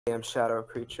damn shadow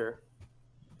creature.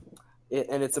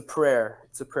 And it's a prayer.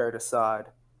 It's a prayer to Sod.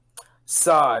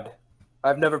 Sod,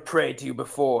 I've never prayed to you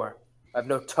before. I've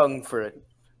no tongue for it.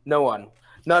 No one,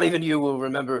 not even you, will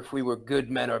remember if we were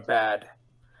good men or bad.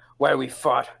 Why we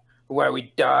fought, or why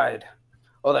we died.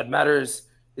 All that matters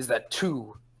is that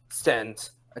two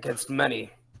stands against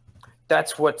many.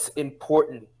 That's what's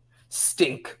important.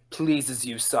 Stink pleases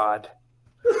you, Sod.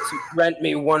 So grant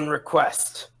me one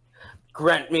request.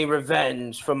 Grant me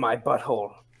revenge from my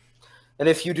butthole. And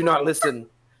if you do not listen,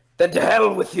 then to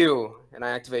hell with you! And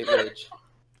I activate Rage.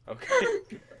 Okay.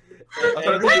 I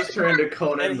thought he just turned into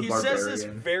Conan And the he Barbarian. says this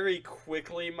very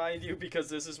quickly, mind you, because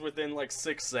this is within like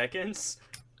 6 seconds.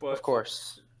 But Of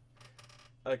course.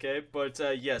 okay, but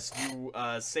yes, you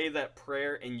say that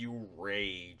prayer and you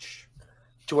rage.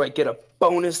 Do I get a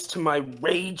bonus to my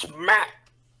rage, Matt?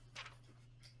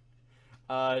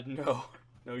 No.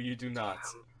 No, you do not.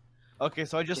 Okay,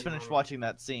 so I just finished watching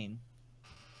that scene.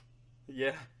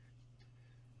 Yeah.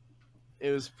 It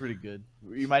was pretty good.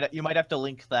 You might have to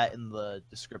link that in the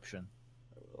description.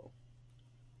 I will.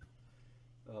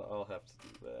 I'll have to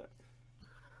do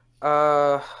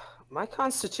that. My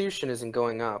constitution isn't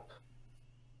going up.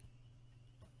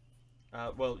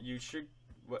 Well, you should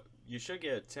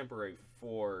get a temporary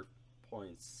 4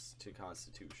 points to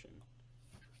Constitution.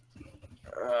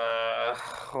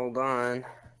 Hold on.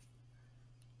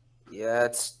 Yeah,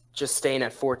 it's just staying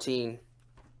at 14.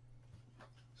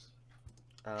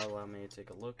 Allow me to take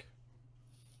a look.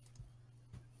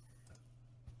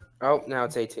 Oh, now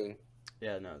it's 18.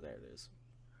 Yeah, no, there it is.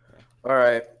 Yeah.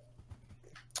 Alright.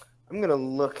 I'm gonna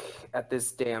look at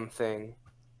this damn thing.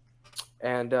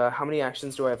 And, how many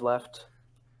actions do I have left?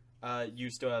 You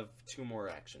still have 2 more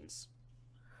actions.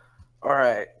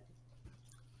 Alright.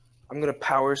 I'm gonna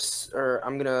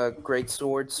I'm gonna great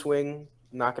sword swing.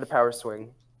 I'm not gonna power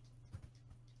swing.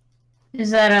 Is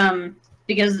that,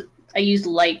 because I used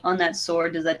light on that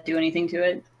sword, does that do anything to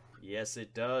it? Yes,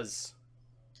 it does.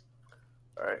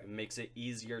 Alright. It makes it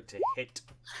easier to hit.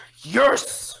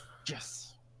 Yes!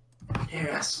 Yes.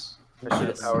 Yes. I should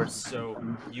have powered. So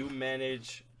you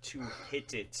manage to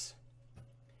hit it,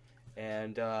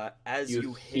 and as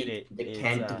you hit it, the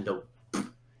cantaloupe.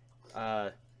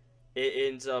 it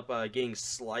ends up getting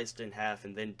sliced in half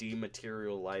and then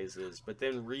dematerializes, but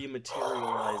then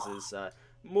rematerializes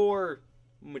more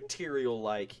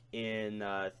material-like in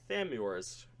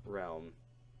Thamior's realm.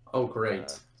 Oh,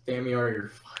 great. Thamior, you're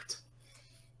fucked.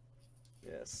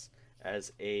 Yes,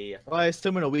 as a Well, I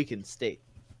assume in a weakened state.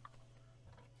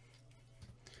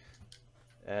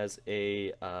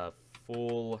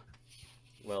 full,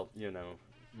 well, you know,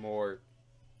 more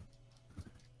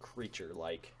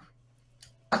creature-like.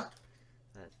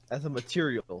 As a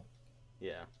material.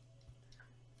 Yeah.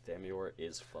 Thamior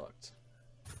is fucked.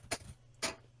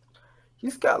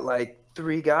 He's got like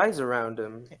 3 guys around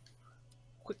him.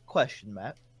 Quick question,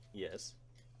 Matt. Yes.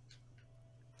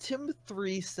 Tim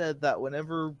 3 said that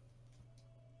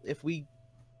if we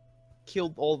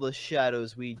killed all the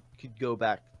shadows, we could go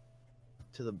back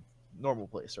to the normal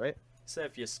place, right?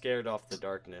 Except if you scared off the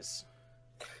darkness.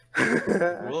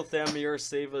 Will Thamior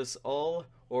save us all,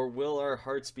 or will our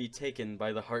hearts be taken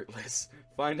by the heartless?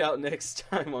 Find out next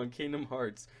time on Kingdom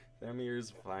Hearts.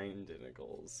 Thamior's Vine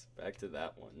Tentacles. Back to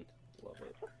that one. Love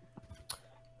it.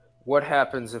 What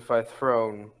happens if I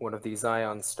throw one of these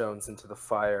ion stones into the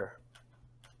fire?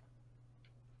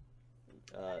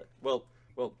 Well,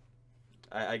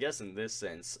 I guess in this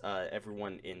sense,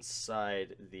 everyone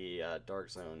inside the Dark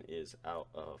Zone is out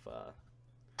of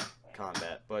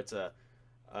combat. But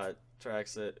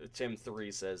Tim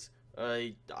 3 says,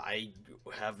 I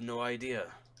have no idea.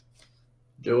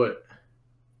 Do it.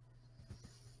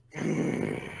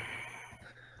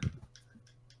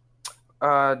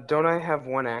 Don't I have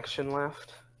 1 action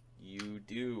left? You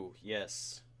do,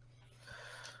 yes.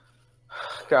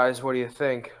 Guys, what do you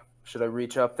think? Should I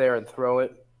reach up there and throw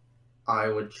it? I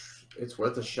would. It's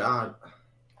worth a shot.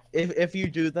 If you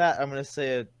do that, I'm gonna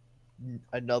say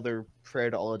another prayer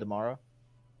to Oladamara.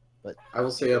 But I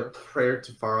will say a prayer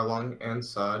to Faralong and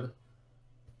Sod.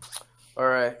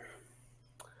 Alright.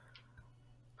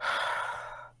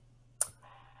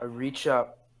 I reach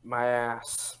up my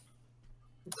ass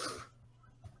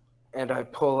and I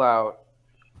pull out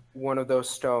one of those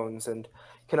stones. And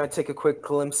can I take a quick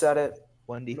glimpse at it?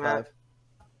 1d5. Matt?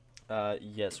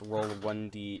 Yes, roll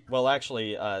 1d. Well,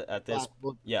 actually, at this,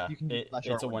 yeah, you can do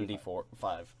it's a 1d4,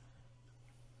 5.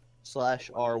 /R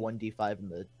 1d5 in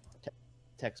the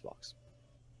text box.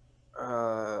 I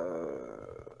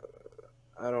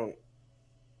don't.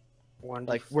 1d5.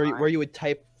 Like where you would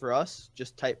type for us,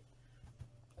 just type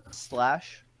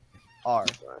 /R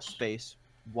space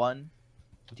 1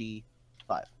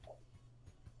 D5.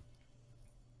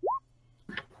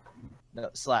 No,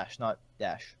 slash, not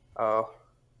dash. Oh.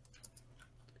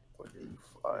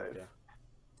 1d5.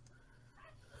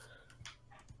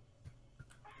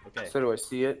 Okay. So do I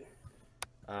see it?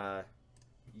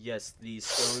 Yes, the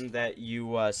stone that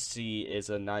you see is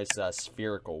a nice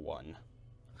spherical one.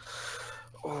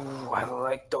 Oh, I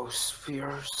like those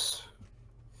spheres.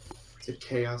 It's a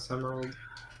Chaos Emerald.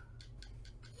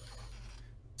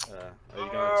 Are you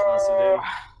gonna toss it in?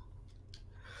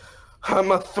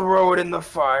 I'ma throw it in the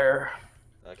fire.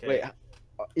 Okay. Wait,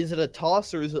 is it a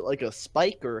toss or is it like a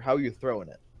spike or how are you throwing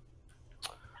it?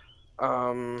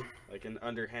 Like an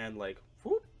underhand, like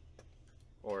whoop.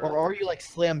 Or are you like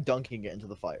slam dunking it into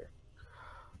the fire?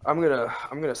 I'm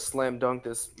gonna slam dunk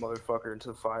this motherfucker into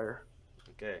the fire.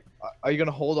 Okay. Are you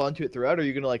gonna hold on to it throughout, or are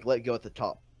you gonna like let go at the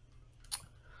top?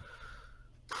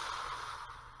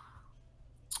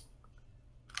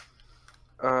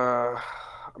 I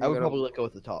would probably let go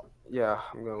at the top. Yeah,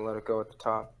 I'm gonna let it go at the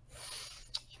top.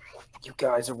 You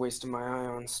guys are wasting my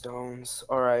ion stones.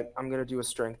 All right, I'm gonna do a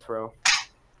strength throw.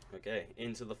 Okay,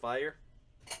 into the fire.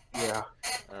 Yeah.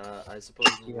 I suppose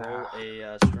roll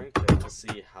a strength check to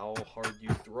see how hard you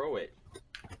throw it.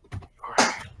 All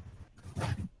right.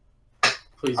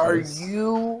 Please. Are miss.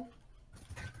 you?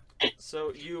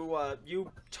 So you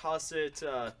toss it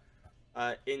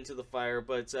into the fire,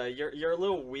 but you're a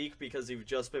little weak because you've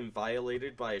just been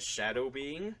violated by a shadow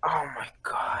being. Oh my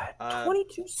god.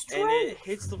 22 strength. And it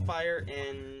hits the fire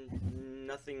and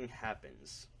nothing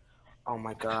happens. Oh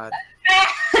my god.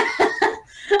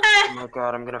 Oh my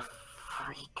god, I'm gonna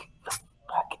freak the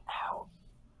fuck out.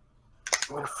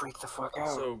 I'm gonna freak the fuck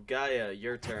out. So Gaia,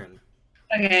 your turn.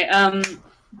 Okay,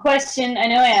 question. I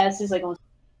know I asked this like almost.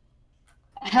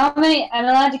 How many? Am I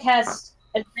allowed to cast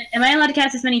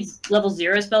as many level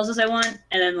 0 spells as I want,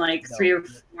 and then like No. 3 or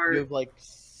 4? You have like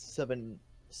seven,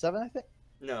 I think.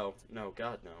 No,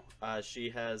 God, no. She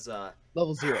has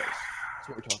Level 0s. That's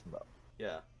what we're talking about.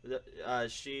 yeah.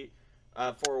 She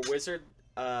for a wizard,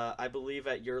 I believe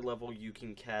at your level you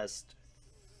can cast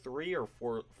 3 or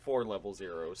 4 level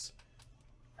 0s.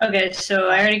 Okay, so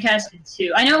I already casted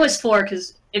 2. I know it was 4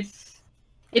 because if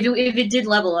it did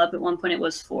level up at one point, it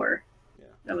was 4. Yeah.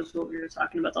 That was what we were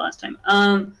talking about the last time.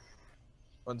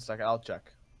 1 second, I'll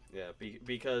check. Yeah,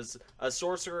 because a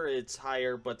sorcerer it's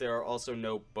higher, but there are also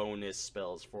no bonus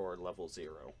spells for level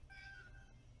 0.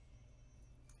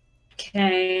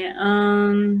 Okay,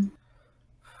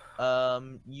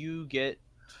 You get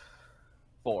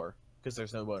 4 because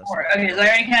there's no bonus. 4. Okay, so I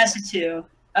already casted 2.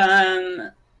 I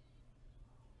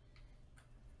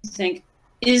think,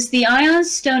 is the ion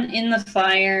stone in the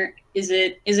fire? Is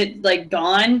it like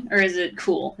gone or is it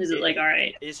cool? Is it like all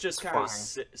right? It's just kind of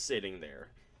sitting there.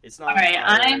 It's not. All right,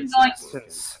 I'm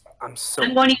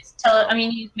going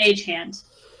to use Mage Hand.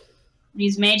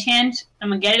 Use Mage Hand. I'm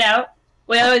gonna get it out.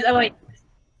 Wait.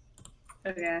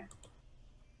 Okay.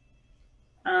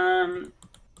 I'm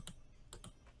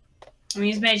gonna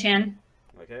use Mage Hand.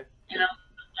 Okay. And I'm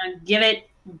gonna give it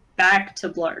back to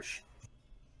Blarf.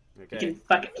 Okay. You can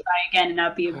fucking try again and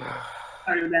not be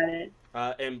hard about it.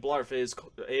 And Blarf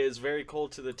is very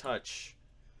cold to the touch.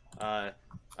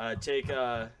 Take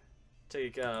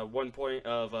 1 point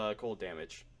of cold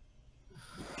damage.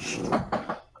 Sorry.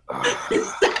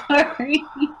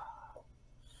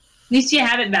 At least you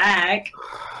have it back.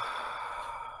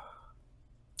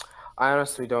 I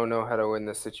honestly don't know how to win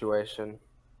this situation.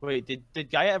 Wait, did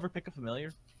Gaia ever pick a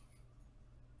familiar?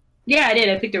 Yeah, I did.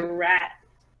 I picked a rat.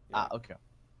 Ah, okay.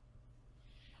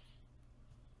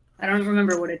 I don't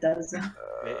remember what it does. I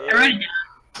wrote it down.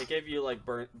 It gave you like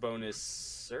bonus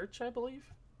search, I believe.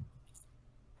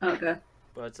 Okay.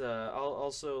 But I'll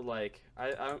also like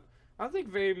I don't think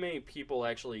very many people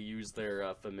actually use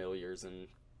their familiars in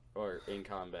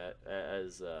combat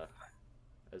as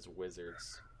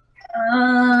wizards.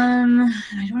 I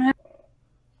don't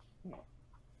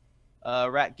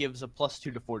have. Rat gives a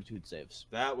 +2 to fortitude saves.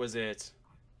 That was it.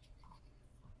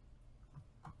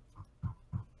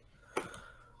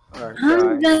 Alright,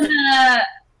 I'm guys. gonna.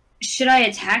 Should I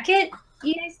attack it?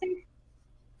 You guys think?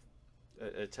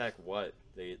 Attack what?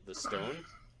 The stone?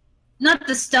 Not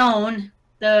the stone.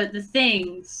 The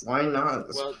things. Why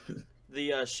not? Well,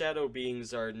 the shadow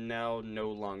beings are now no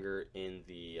longer in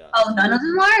the. Oh, none of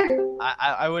them are.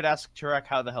 I would ask Turek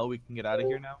how the hell we can get out of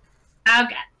here now.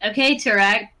 Okay,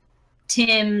 Turek.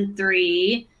 Tim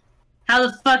 3. How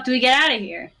the fuck do we get out of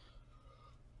here?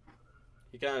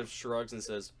 He kind of shrugs and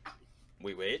says,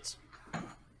 "We wait."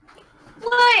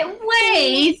 What?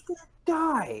 Wait.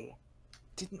 Die.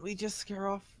 Didn't we just scare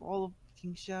off all of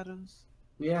King's shadows?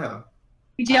 Yeah.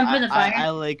 You jump in the fire. I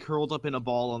like curled up in a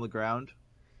ball on the ground.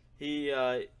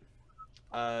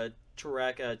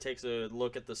 Tarak takes a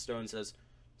look at the stone and says,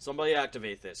 "Somebody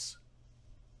activate this."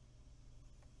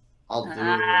 I'll do it.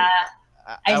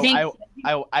 I think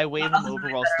I wave him Balthazar over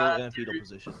is while better still off in a fetal doing it.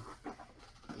 position.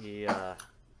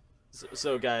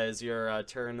 So guys, your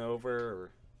turn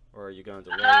over, or are you going to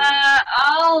delay?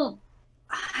 I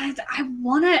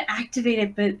want to activate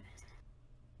it, but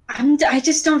I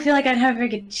just don't feel like I'd have a very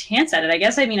good chance at it. I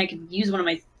guess I could use one of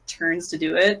my turns to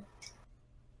do it.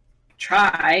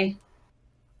 Try.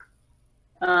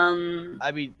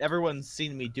 I mean, everyone's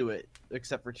seen me do it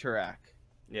except for Turak.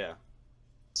 Yeah.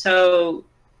 So,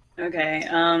 okay.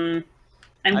 I'm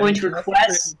going to unless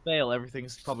request. you fail,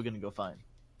 everything's probably gonna go fine.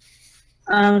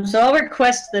 So I'll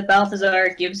request that Balthazar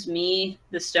gives me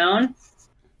the stone.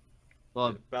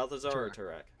 Well, Balthazar or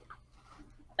Tarak?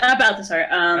 Balthazar.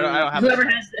 I don't have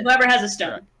whoever has a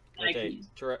stone. I can Okay, use.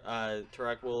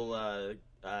 Tarak will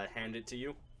hand it to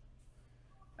you.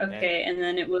 Okay, and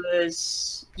then it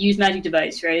was use magic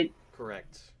device, right?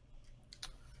 Correct.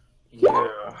 Yeah.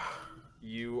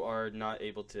 You are not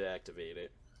able to activate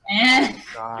it. Eh. You're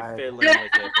God. fiddling with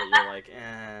it, but you're like,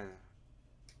 eh.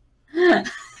 Can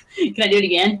I do it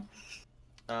again?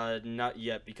 Not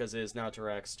yet, because it is now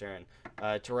Tarak's turn.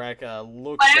 Tarak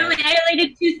looks But I at... only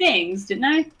did 2 things,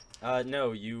 didn't I?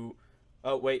 No, you...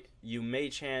 Oh, wait. You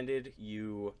mage-handed,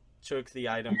 you took the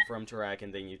item from Tarak,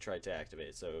 and then you tried to activate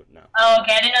it, so no. Oh,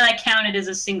 okay. I didn't know that counted as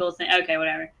a single thing. Okay,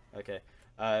 whatever. Okay.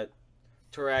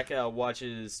 Tarak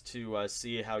watches to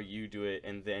see how you do it,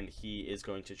 and then he is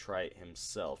going to try it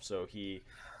himself. So he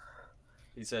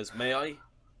says, "May I?"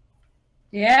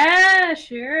 Yeah,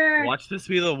 sure. watch this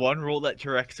be the one roll that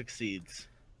Turak succeeds.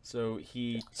 So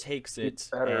he takes it,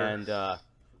 better. and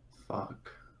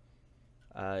Fuck.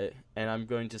 and I'm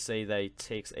going to say that he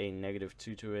takes a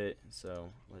 -2 to it.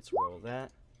 So let's roll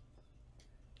that.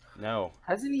 No,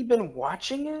 Hasn't he been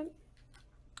watching it?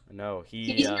 no, He's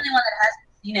the only one that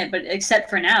hasn't seen it, but except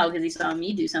for now, because he saw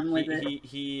me do something with it.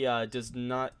 he does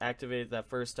not activate it that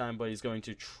first time, but he's going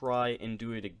to try and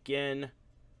do it again.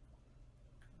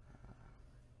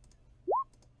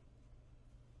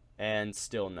 And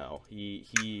still no.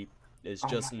 He is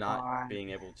just my not God. being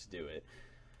able to do it.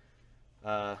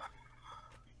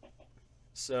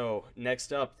 So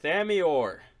next up,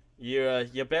 Thamior.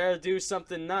 You better do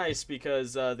something nice,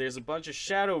 because there's a bunch of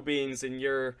shadow beings in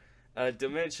your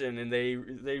dimension, and they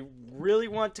really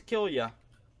want to kill you.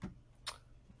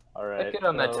 All right. Get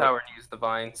on that so tower and use the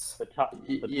vines. The top.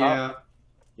 Yeah.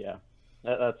 Yeah.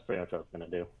 That's pretty much what I was gonna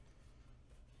do.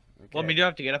 Okay. Well, I mean, you don't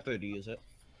have to get up there to use it.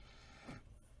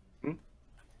 Hmm?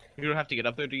 You don't have to get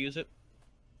up there to use it.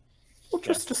 Well,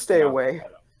 just to stay No. away.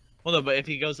 Well, no, but if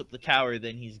he goes up the tower,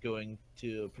 then he's going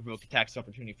to provoke attacks of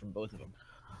opportunity from both of them.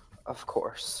 Of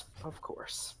course. Of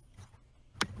course.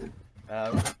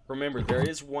 Remember, there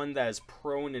is one that is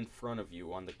prone in front of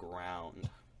you on the ground.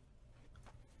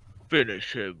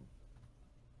 Finish him.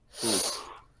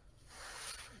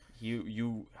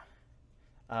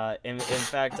 In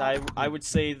fact, I would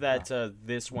say that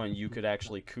this one you could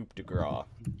actually coup de grace.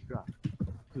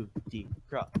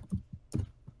 Bro.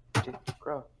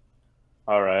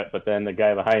 All right, but then the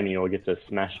guy behind me will get to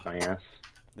smash my ass.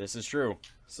 This is true.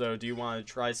 So, do you want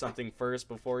to try something first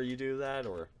before you do that,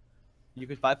 or? You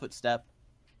could 5-foot step.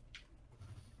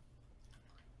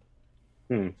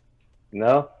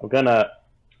 No, I'm gonna.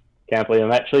 Can't believe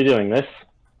I'm actually doing this.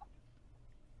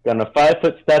 Gonna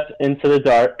 5-foot step into the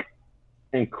dark,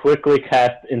 and quickly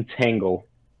cast Entangle.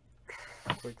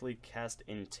 Quickly cast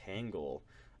Entangle.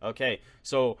 Okay,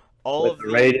 so all With of the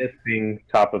the radius being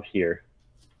top of here.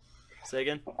 Say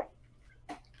again.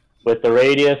 With the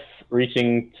radius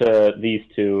reaching to these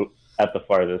two at the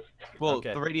farthest. Well,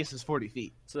 Okay. the radius is 40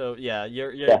 feet. So yeah,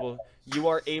 you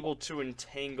are able to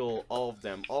entangle all of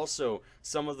them. Also,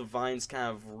 some of the vines kind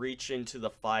of reach into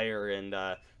the fire and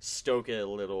stoke it a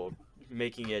little,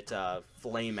 making it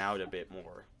flame out a bit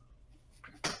more.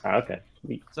 Okay,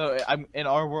 sweet. So I'm in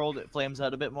our world, it flames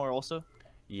out a bit more also.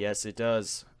 Yes, it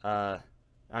does.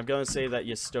 I'm gonna say that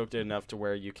you stoked it enough to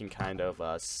where you can kind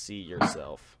of see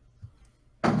yourself.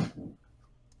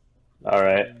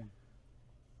 Alright.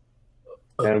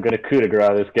 And I'm gonna coup de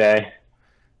grace this guy.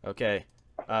 Okay,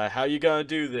 how you gonna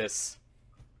do this?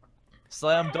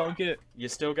 Slam dunk it. You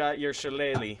still got your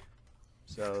shillelagh.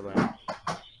 So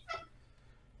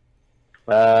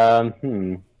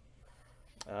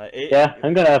Yeah,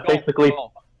 I'm gonna basically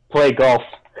play golf.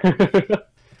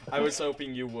 I was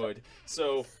hoping you would.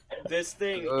 So this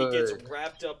thing, it gets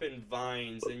wrapped up in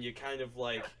vines, and you kind of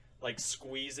like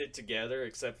squeeze it together,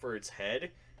 except for its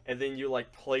head, and then you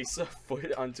like place a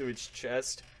foot onto its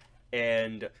chest,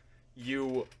 and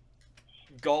you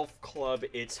golf club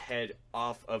its head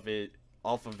off of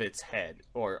its head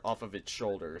or off of its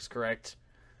shoulders, correct?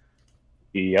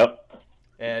 Yep.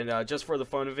 And just for the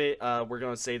fun of it, we're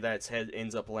gonna say that its head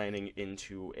ends up landing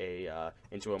into a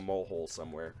mole hole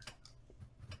somewhere.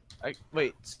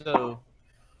 Wait, so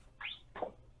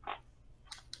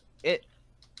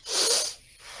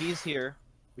he's here,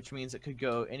 which means it could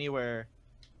go anywhere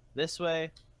this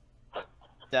way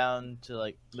down to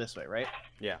like this way, right?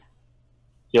 Yeah.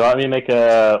 Do you want me to make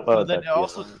a? So then it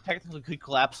also technically could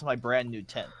collapse my brand new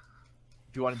tent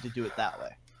if you wanted to do it that way.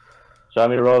 Do you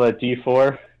want me to roll a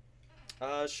d4?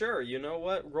 Sure. You know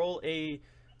what? Roll a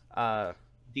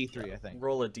D3, I think.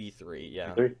 roll a d3.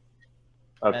 Yeah. D3?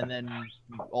 Okay. And then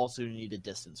you also need a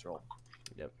distance roll.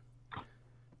 Yep.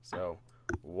 So,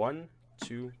 1,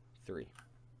 2, 3.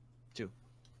 2.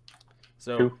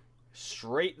 So 2.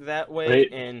 straight that way,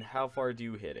 Wait. and how far do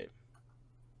you hit it?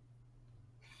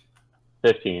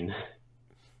 15.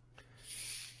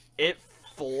 It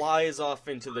flies off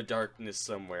into the darkness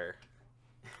somewhere.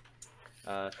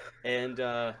 And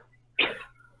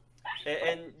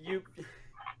you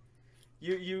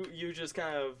just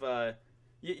kind of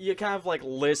you kind of like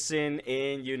listen,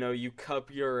 and you know, you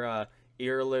cup your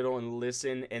ear a little and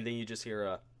listen, and then you just hear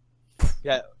a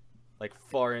like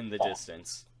far in the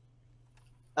distance.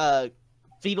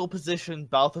 Fetal position,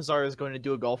 Balthazar is going to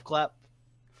do a golf clap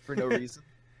for no reason.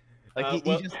 Like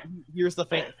he just hears the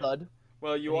faint thud.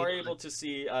 Well, you are able to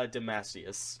see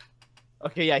Damascius.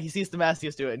 Okay, yeah, he sees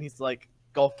Damascius do it, and he's like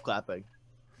golf clapping.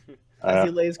 As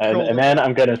he lays and then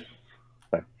I'm gonna,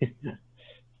 and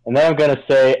then I'm gonna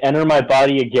say, enter my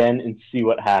body again and see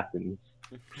what happens.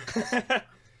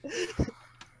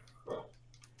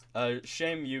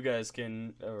 Shame you guys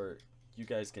can, or you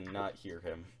guys cannot hear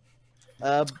him.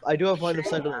 I do have line of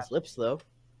sight on his lips, though.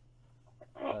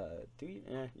 Do you?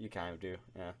 You kind of do,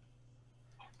 yeah.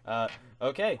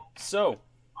 Okay, so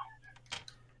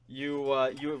you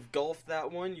have golfed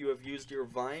that one. You have used your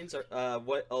vines.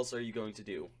 What else are you going to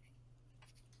do?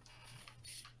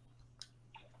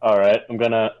 All right, I'm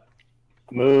gonna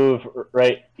move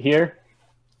right here.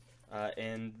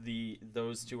 And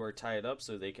those two are tied up,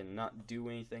 so they cannot do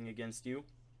anything against you.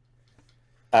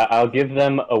 I'll give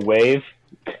them a wave.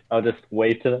 I'll just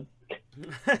wave to them.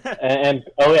 and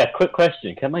oh yeah, quick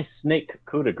question: can my snake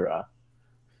coup de grace?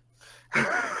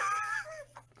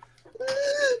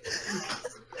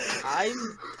 I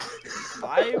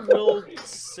will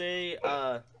say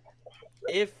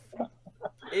if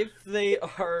they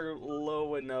are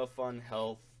low enough on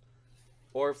health,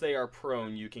 or if they are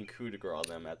prone, you can coup de grace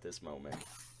them at this moment.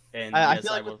 And I yes,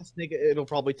 feel like with the snake, it'll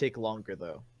probably take longer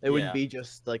though. It wouldn't be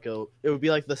just like it would be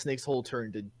like the snake's whole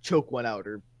turn to choke one out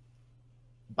or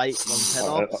bite one's head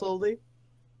off slowly.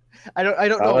 I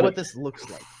don't know what this looks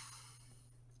like.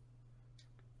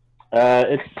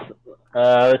 It's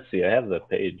let's see. I have the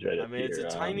page right up here. I mean, it's a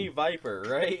tiny viper,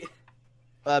 right?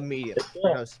 Medium.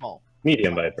 Yeah. No, small.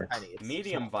 Medium viper. Tiny. It's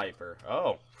Medium small. viper.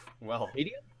 Oh, well.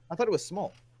 Medium? I thought it was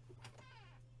small.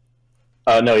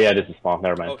 Oh no, yeah, this is small.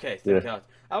 Never mind. Okay, thank God.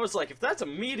 I was like, if that's a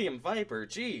medium viper,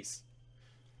 jeez.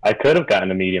 I could have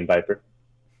gotten a medium viper.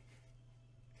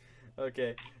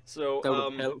 Okay, so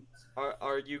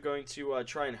are you going to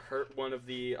try and hurt one of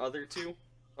the other two?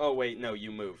 Oh wait, no,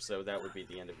 you move, so that would be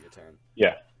the end of your turn.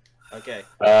 Yeah. Okay.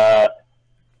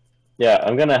 Yeah,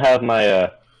 I'm gonna have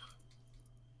my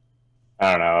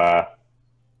I don't know.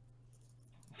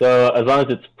 So as long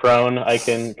as it's prone, I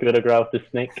can coup de grace with the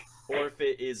snake. Or if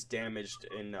it is damaged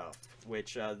enough,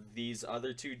 which these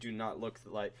other two do not look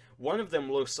like. One of them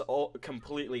looks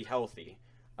completely healthy.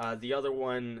 The other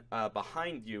one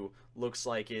behind you looks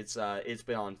like it's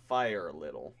been on fire a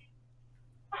little.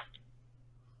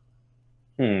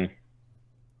 Yeah,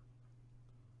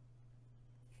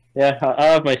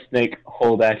 I'll have my snake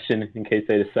hold action in case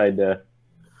I decide to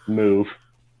move.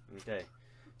 Okay,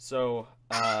 so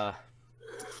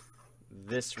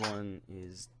this one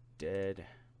is dead.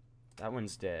 That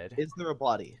one's dead. Is there a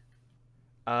body?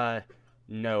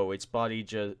 No, its body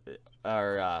just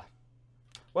well,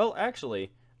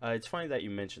 actually, it's funny that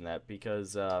you mentioned that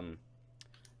because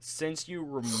since you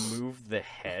removed the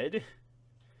head,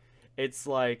 it's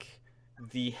like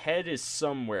the head is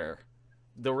somewhere.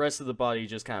 The rest of the body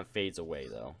just kind of fades away,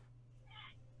 though.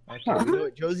 Actually, you know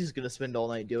what Josie's gonna spend all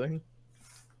night doing?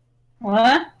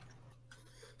 What?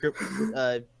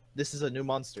 This is a new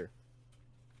monster.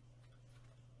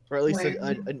 Or at least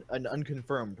an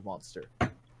unconfirmed monster.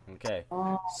 Okay.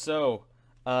 So,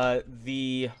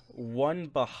 the one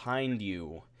behind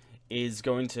you is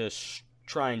going to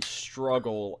try and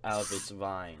struggle out of its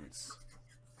vines.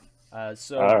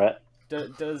 So, all right.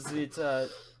 does it,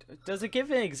 Does it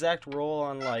give an exact roll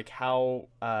on like how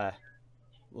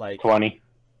like 20.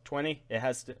 20? It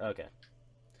has to. Okay.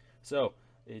 So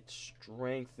its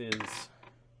strength is.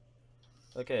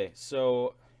 Okay,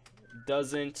 so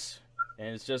doesn't,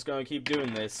 and it's just gonna keep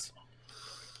doing this.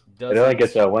 It only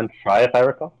gets one try, if I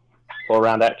recall.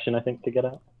 4-round action, I think, to get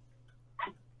out.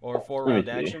 Or 4-round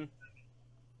action.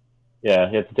 Yeah,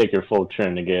 you have to take your full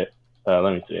turn to get.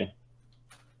 Let me see.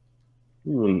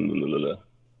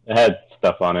 It had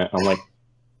stuff on it.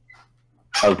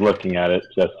 I was looking at it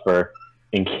just for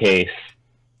in case.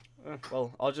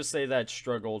 Well, I'll just say that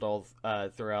struggled all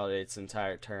throughout its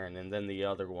entire turn, and then the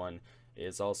other one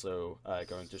is also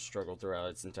going to struggle throughout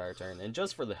its entire turn. And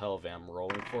just for the hell of it, I'm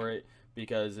rolling for it,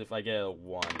 because if I get a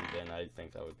 1, then I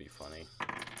think that would be funny.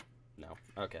 No.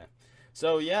 Okay.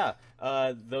 So, yeah,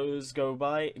 those go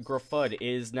by. Gruffudd, it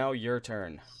is now your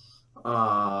turn.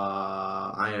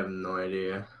 I have no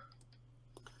idea.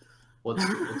 What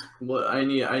I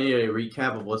need a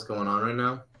recap of what's going on right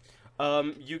now.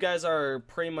 You guys are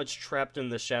pretty much trapped in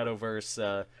the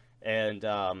Shadowverse, and,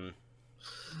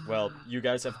 well, you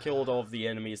guys have killed all of the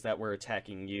enemies that were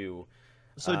attacking you.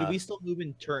 So do we still move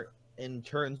in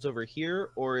turns over here,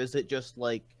 or is it just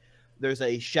like there's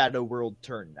a Shadow World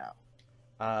turn now?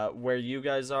 Where you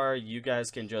guys are, you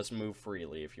guys can just move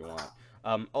freely if you want.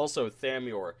 Also,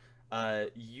 Thamior,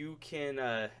 you can,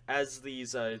 as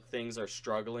these things are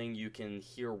struggling, you can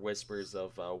hear whispers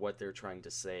of what they're trying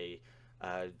to say,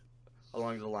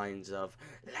 along the lines of,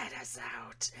 "Let us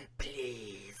out,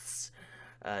 please."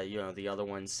 You know, the other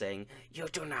one saying, "You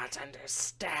do not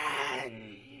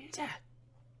understand."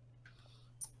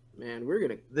 Man, we're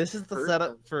gonna. This is the hurt setup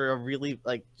them. for a really,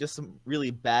 like, just some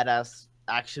really badass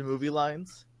action movie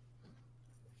lines.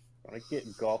 Want to get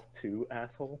Golf 2,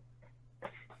 asshole?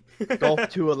 Golf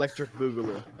 2 Electric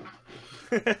Boogaloo.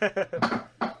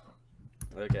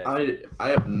 Okay. I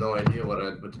have no idea what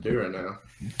to do right now.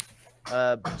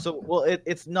 Well,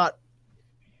 it's not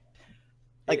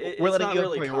like we're It's letting not you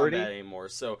really have priority. combat anymore,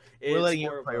 so it's We're letting you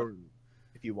more have of a- priority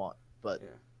if you want, but Yeah.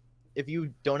 if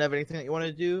you don't have anything that you want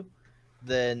to do,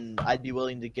 then I'd be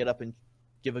willing to get up and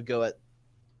give a go at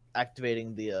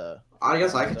activating the. I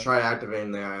guess I could try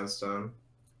activating the Ion Stone.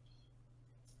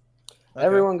 Okay.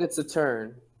 Everyone gets a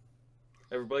turn.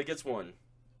 Everybody gets one.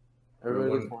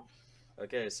 Everybody gets one.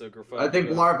 Okay, so Gruffudd. I think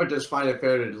Blarf would just find it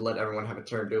fair to let everyone have a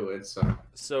turn do it.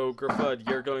 So Gruffudd,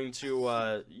 you're going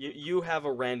to you have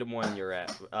a random one you're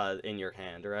at in your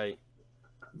hand, right?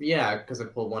 Yeah, because I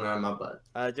pulled one out of my butt.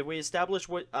 Did we establish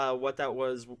what that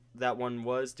was? That one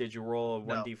was? Did you roll a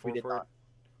No, 1d4 we did for it? not.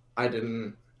 I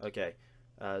didn't. Okay.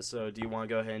 So do you want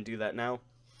to go ahead and do that now?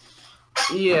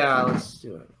 Yeah, let's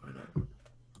do it. Why not?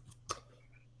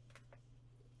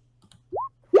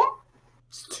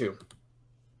 It's 2.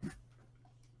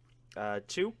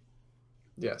 2.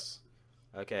 Yes.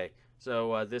 Okay.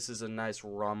 So this is a nice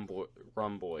rhomboid.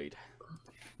 Rhomboid.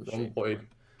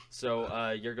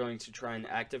 So you're going to try and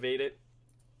activate it.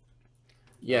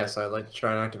 Yes, I'd like to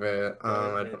try and activate it. Go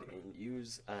ahead and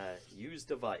use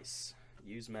device.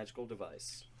 Use magical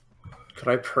device. Could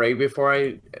I pray before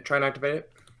I try and activate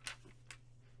it?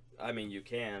 I mean, you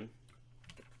can.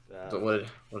 Would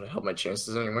it help my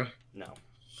chances anyway? No.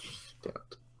 Damn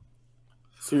it.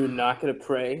 So you're not gonna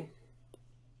pray?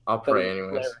 I'll pray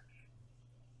anyways.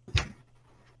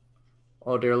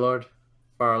 Oh dear Lord,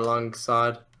 far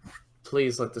alongside,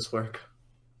 please let this work.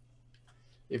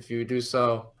 If you do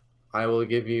so, I will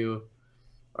give you,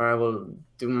 or I will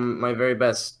do my very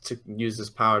best to use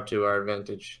this power to our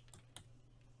advantage.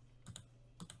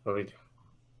 What do we do?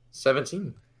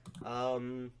 17.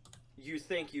 You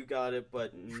think you got it,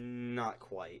 but not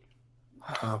quite.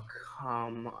 Oh,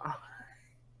 Come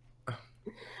on.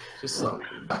 just some.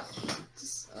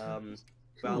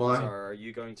 Balthazar, are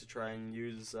you going to try and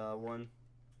use one?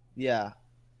 Yeah.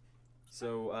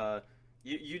 So,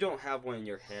 you don't have one in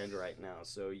your hand right now,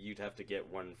 so you'd have to get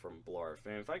one from Blarf.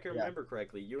 And if I can remember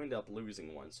correctly, you end up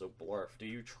losing one. So, Blarf, do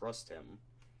you trust him?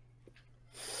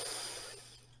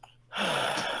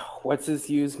 What's his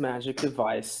use magic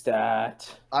device stat?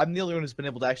 I'm the only one who's been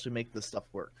able to actually make this stuff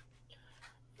work.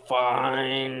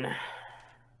 Fine.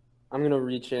 I'm gonna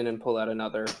reach in and pull out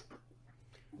another.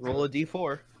 Roll a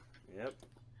d4. Yep.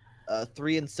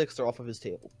 3 and 6 are off of his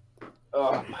table.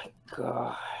 Oh my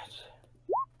god.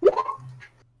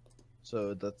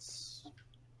 So that's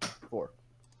 4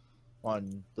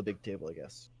 on the big table, I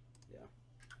guess. Yeah.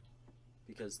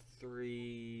 Because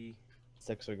 3...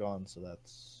 6 are gone, so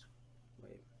that's...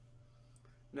 Wait.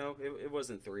 No, it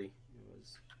wasn't 3. It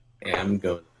was... Yeah, I'm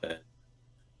going to bed.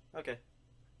 Okay.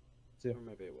 2. Or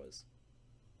maybe it was.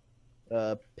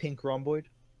 Pink rhomboid.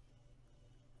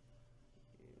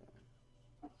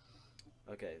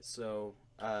 Okay, so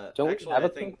Don't we actually, have I a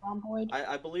think pink rhomboid?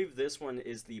 I believe this one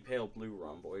is the pale blue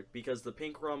rhomboid because the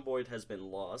pink rhomboid has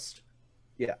been lost.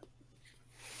 Yeah.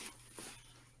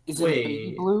 Is it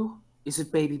baby blue? Is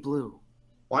it baby blue?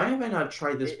 Why have I not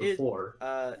tried this before?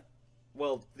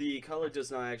 Well, the color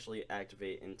does not actually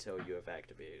activate until you have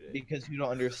activated it. Because you don't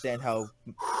understand how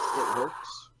it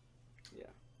works. Yeah.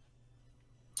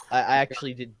 I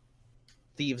actually did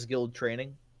Thieves Guild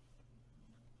training.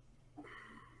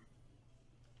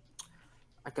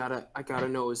 I gotta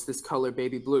know, is this color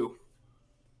baby blue?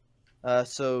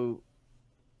 So,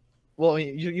 well,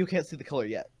 you can't see the color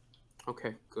yet.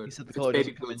 Okay, good. You said the If color it's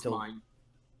baby doesn't come blue, it's until. mine.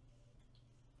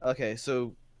 Okay,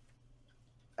 so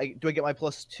do I get my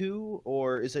 +2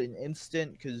 or is it an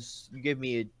instant? Because you gave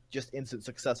me just instant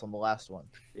success on the last one.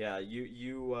 Yeah,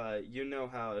 you know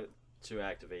how to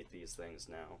activate these things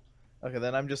now. Okay,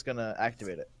 then I'm just gonna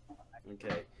activate it.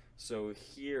 Okay, so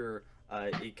here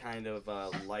it kind of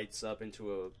lights up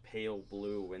into a pale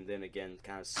blue and then again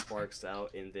kind of sparks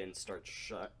out and then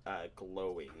starts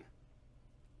glowing.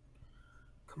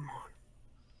 Come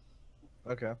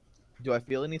on. Okay. Do I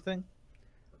feel anything?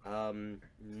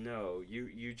 No,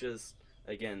 you just,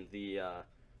 again, the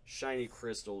shiny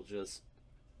crystal just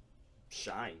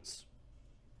shines.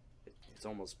 It's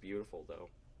almost beautiful, though.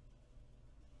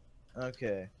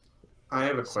 Okay. I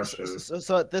have a question.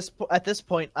 So at this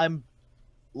point, I'm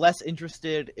less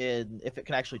interested in if it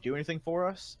can actually do anything for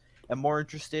us. I'm more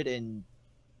interested in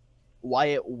why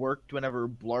it worked whenever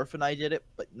Blarf and I did it,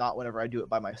 but not whenever I do it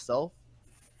by myself.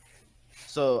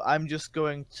 So I'm just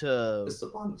going to. It's the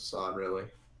bottom side, really.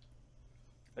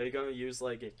 Are you going to use,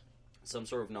 like, some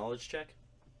sort of knowledge check?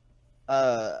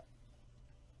 I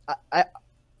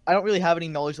don't really have any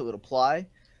knowledge that would apply.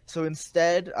 So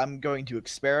instead, I'm going to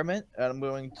experiment, and I'm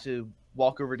going to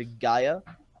walk over to Gaia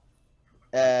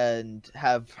and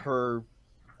have her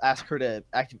ask her to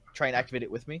try and activate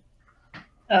it with me.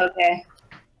 Okay.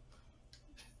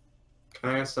 Can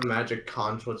I ask the magic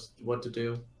conch what to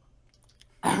do?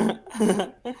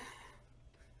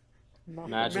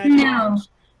 Magic. No.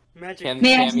 Magic. Can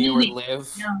May I Thamior see?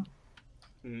 live?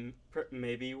 No.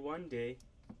 Maybe one day.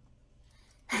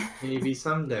 Maybe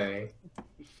someday.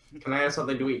 Can I have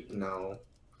something to eat? No.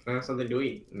 Can I have something to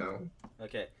eat? No.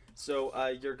 Okay, so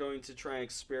you're going to try and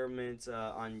experiment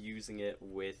on using it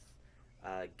with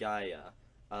Gaia.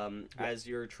 As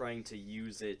you're trying to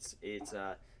use it, it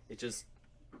just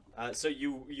so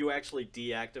you actually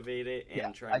deactivate it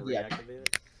and try and reactivate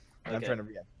it. Okay. I'm trying to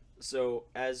react. So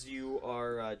as you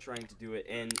are trying to do it,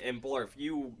 and Blarf,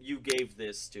 you gave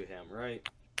this to him, right?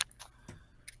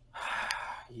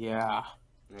 Yeah.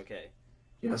 Okay.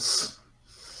 Yes.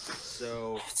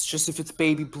 So It's just if it's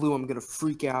baby blue, I'm gonna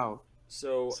freak out.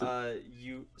 So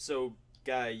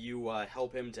Guy, you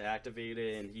help him to activate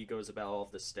it, and he goes about all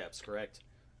of the steps, correct?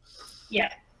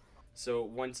 Yeah. So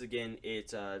once again,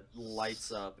 it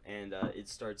lights up, and it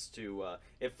starts to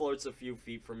it floats a few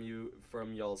feet from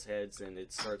y'all's heads, and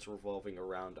it starts revolving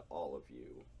around all of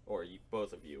you, or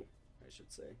both of you, I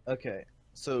should say. Okay,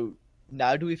 so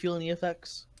now do we feel any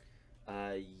effects?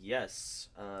 Yes.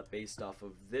 Based off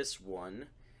of this one,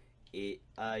 you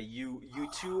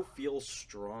two feel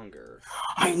stronger.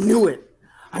 I knew it.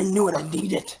 I knew it. I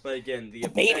need it. But again, the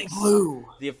baby blue.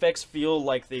 The effects feel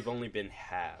like they've only been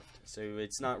halved, so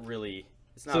it's not really.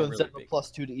 It's not so really instead of big. a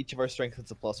 +2 to each of our strengths,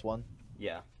 it's a +1.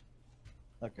 Yeah.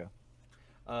 Okay.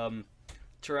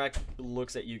 Tarak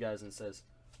looks at you guys and says,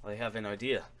 "I have an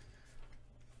idea.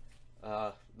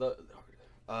 Blarf.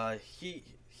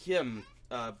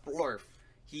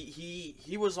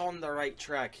 He was on the right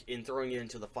track in throwing it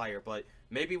into the fire, but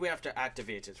maybe we have to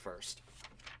activate it first."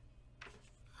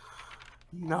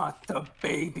 Not the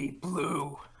baby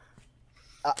blue.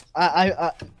 Can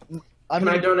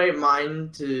I donate mine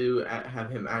to have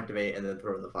him activate and then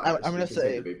throw in the fire? I'm gonna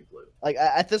say, the baby blue. like,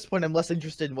 at this point, I'm less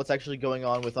interested in what's actually going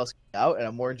on with us out, and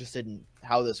I'm more interested in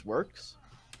how this works.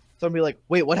 So I'm gonna be like,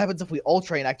 wait, what happens if we all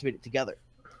try and activate it together?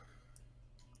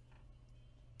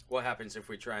 What happens if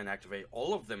we try and activate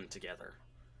all of them together?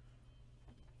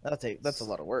 That's a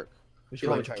lot of work. We should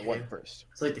You're probably like try one first.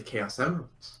 It's like the Chaos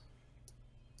Emeralds.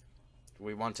 Do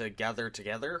we want to gather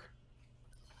together?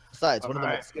 Besides, one of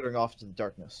them is skittering off to the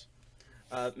darkness.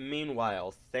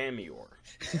 Meanwhile, Thamior.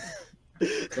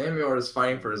 Thamior is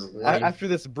fighting for his life. After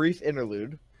this brief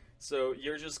interlude. So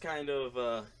you're just kind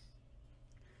of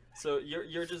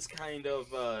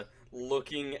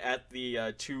looking at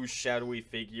the two shadowy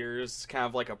figures, kind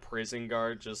of like a prison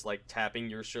guard, just like tapping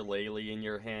your shillelagh in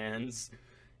your hands.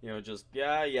 You know, just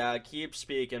yeah, keep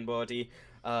speaking, buddy.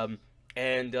 And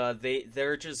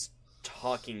they're just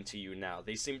talking to you now.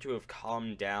 They seem to have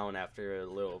calmed down after a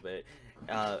little bit,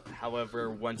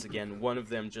 However, once again, one of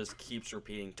them just keeps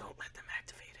repeating, "Don't let them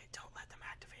activate it. Don't let them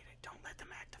activate it. Don't let them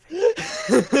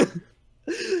activate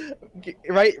it."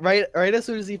 Right as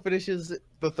soon as he finishes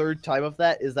the third time of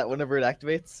that, is that whenever it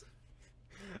activates?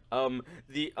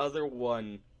 The other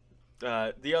one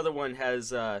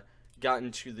has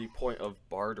gotten to the point of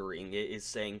bartering. It is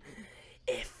saying,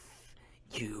 "If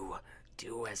you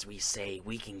do as we say,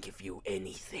 we can give you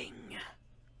anything."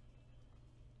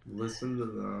 Listen to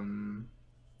them.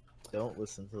 Don't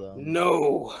listen to them.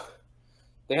 No!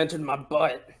 They entered my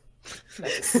butt.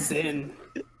 That's a sin.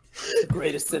 It's the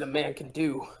greatest sin a man can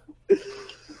do.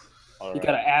 All You right.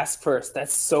 gotta ask first.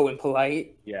 That's so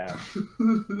impolite. Yeah.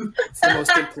 It's the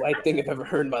most impolite thing I've ever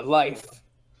heard in my life.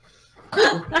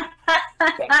 That's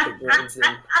the brains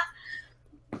in.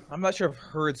 I'm not sure if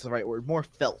 "heard's the right word. More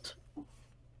felt.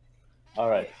 All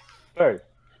right. First,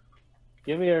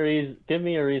 give me a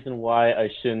reason why I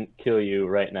shouldn't kill you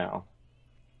right now.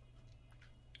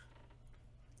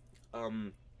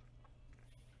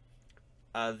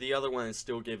 The other one is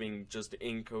still giving just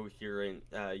incoherent,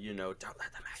 "Don't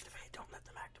let them activate, don't let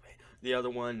them activate." The other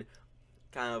one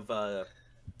kind of,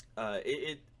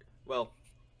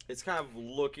 it's kind of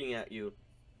looking at you,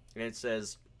 and it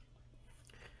says,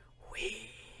 "We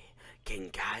can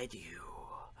guide you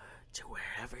to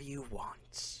wherever you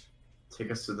want,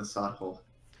 Take us to the sod hole.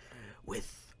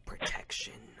 with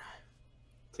protection."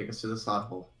 Take us to the sod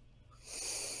hole.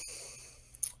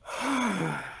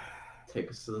 Take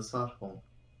us to the sod hole.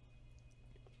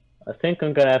 I think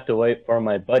I'm gonna have to wait for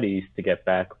my buddies to get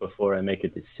back before I make a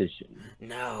decision.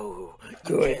 No,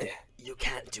 Good. You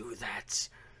can't do that.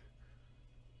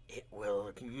 It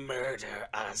will murder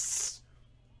us.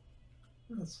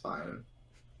 That's fine.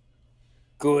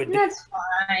 Good. That's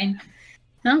fine.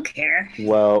 I don't care.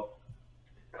 Well,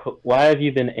 why have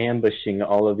you been ambushing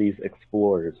all of these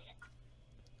explorers?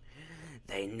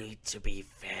 They need to be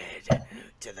fed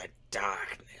to the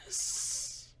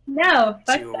darkness. No,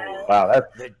 fuck To that. Wow,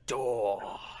 the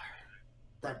door.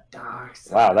 The dark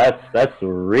side. that's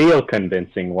real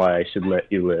convincing why I should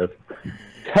let you live.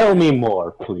 Tell me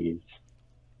more, please.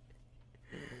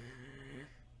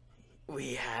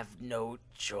 We have no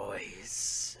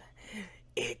choice.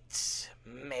 It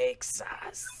makes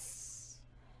us.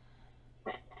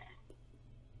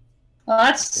 Well,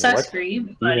 that sucks What for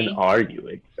you, buddy. even are you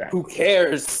exactly? Who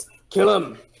cares? Kill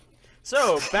him.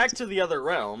 So, back to the other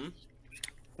realm.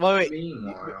 Wait,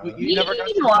 Meanwhile, you never got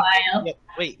to- Meanwhile. Yeah,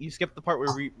 wait, you skipped the part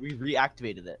where we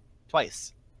reactivated it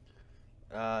twice.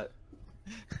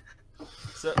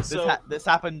 This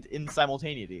happened in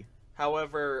simultaneity.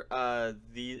 However, I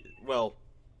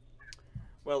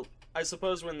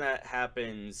suppose when that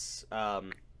happens,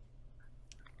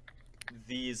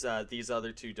 these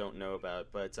other two don't know about it,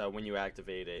 but when you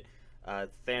activate it,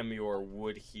 Thamior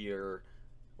would hear.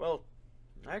 Well,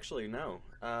 actually, no.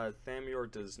 Thamior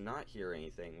does not hear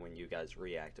anything when you guys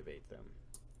reactivate them.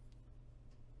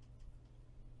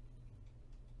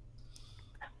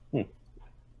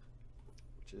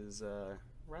 Which is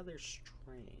rather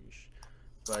strange.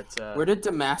 But Where did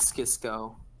Damascus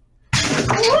go?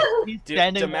 He's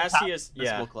standing Damascus, at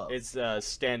yeah, the club. it's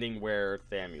standing where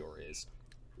Thamior is.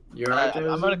 you're right.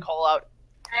 I'm gonna call out.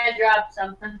 I dropped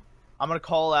something. I'm gonna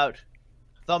call out.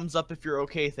 Thumbs up if you're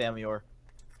okay, Thamior.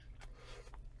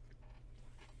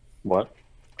 What?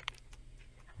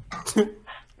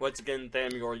 Once again,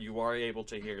 Thamior, you are able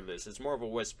to hear this. It's more of a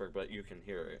whisper, but you can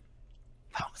hear it.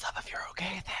 Thumbs up if you're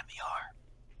okay, Thamior.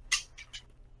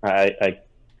 I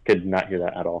could not hear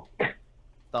that at all.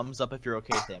 Thumbs up if you're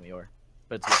okay, Thamior.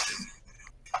 But it's whispered.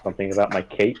 Something about my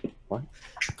cape? What?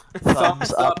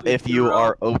 Thumbs up if you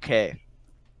are okay.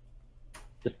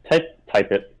 Just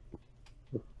type it.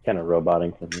 It's kind of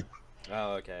roboting for me.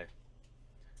 Oh, okay.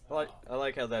 I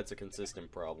like how that's a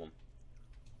consistent problem.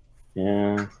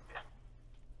 Yeah.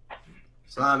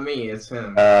 It's not me, it's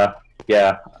him.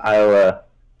 Yeah, I'll,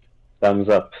 thumbs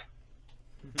up.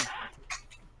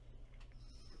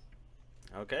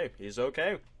 Okay, he's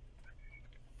okay.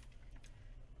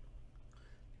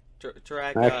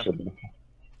 Tarak, Actually,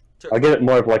 I'll give it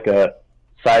more of like a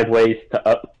sideways to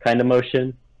up kind of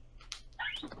motion.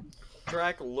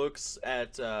 Tarak looks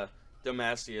at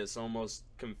Damascus almost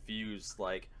confused,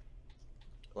 like,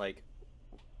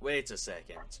 wait a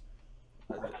second.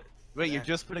 Wait, you're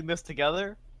just putting this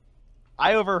together?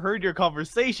 I overheard your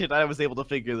conversation. I was able to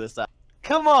figure this out.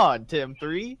 Come on, Tim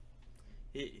 3.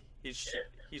 He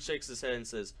shakes his head and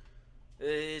says,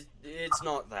 "It's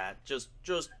not that. Just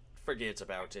forget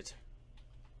about it."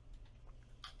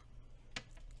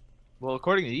 Well,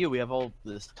 according to you, we have all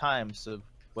this time, so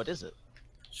what is it?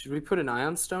 Should we put an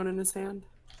ion stone in his hand?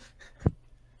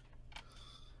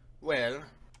 Well,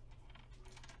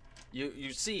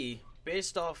 you see,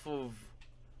 based off of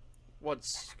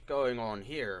what's going on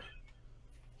here,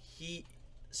 he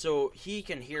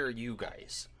can hear you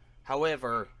guys.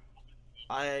 However,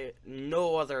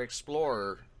 no other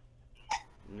explorer,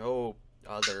 no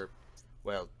other,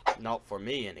 well, not for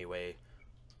me anyway,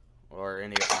 or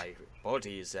any of my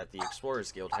buddies at the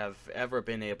Explorers Guild have ever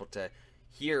been able to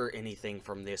hear anything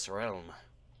from this realm.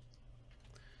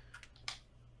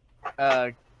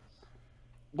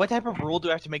 What type of rule do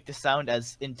I have to make this sound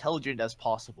as intelligent as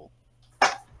possible?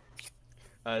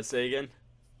 Say again?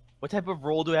 What type of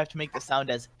roll do I have to make this sound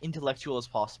as intellectual as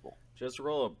possible? Just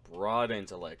roll a broad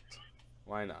intellect.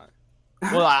 Why not?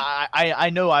 Well, I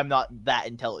know I'm not that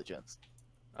intelligent.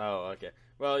 Oh, okay.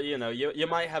 Well, you know, you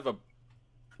might have a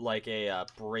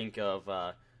brink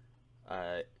of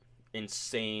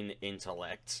insane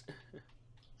intellect.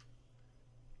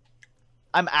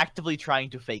 I'm actively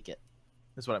trying to fake it.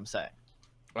 Is what I'm saying.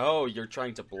 Oh, you're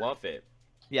trying to bluff it.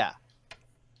 Yeah.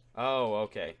 Oh,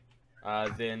 okay.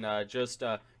 Then just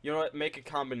you know what? Make a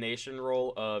combination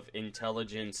roll of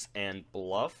intelligence and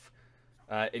bluff.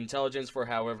 Intelligence for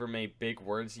however many big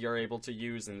words you're able to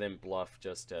use, and then bluff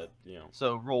just to, you know.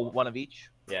 So roll one of each?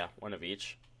 Yeah, one of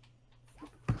each.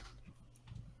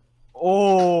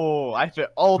 Oh, I fit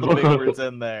all the big words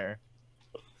in there.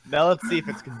 Now let's see if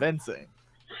it's convincing.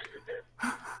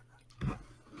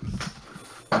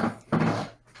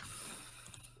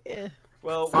 Yeah.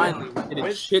 Well, Finally, we're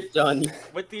getting shit done.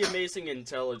 With the amazing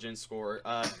intelligence score,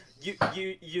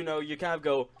 you know, you kind of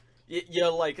go,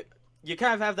 you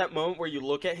kind of have that moment where you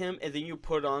look at him and then you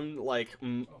put on like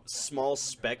small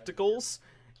spectacles,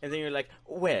 and then you're like,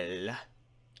 well,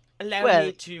 allow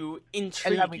me to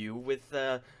intrigue you with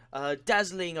a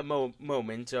dazzling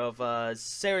moment of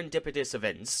serendipitous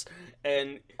events,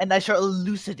 and I shall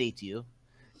elucidate you.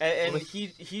 And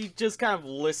he just kind of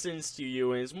listens to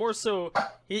you, and is more so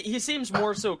he seems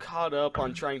more so caught up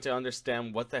on trying to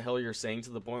understand what the hell you're saying, to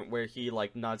the point where he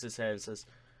like nods his head and says,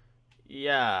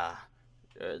 "Yeah,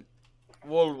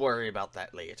 we'll worry about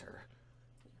that later."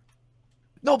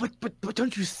 No, but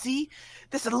don't you see?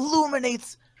 This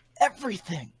illuminates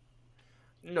everything.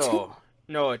 No,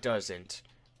 it doesn't.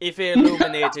 If it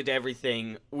illuminated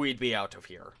everything, we'd be out of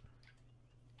here.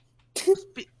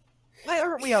 Why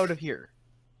aren't we out of here?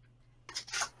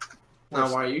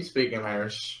 Now, why are you speaking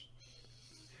Irish?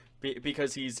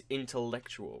 Because he's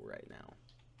intellectual right now.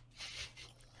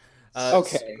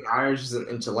 Okay, Irish is an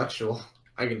intellectual.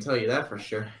 I can tell you that for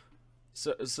sure.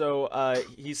 So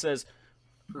he says,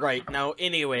 right, now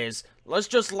anyways, let's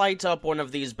just light up one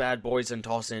of these bad boys and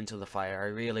toss it into the fire. I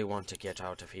really want to get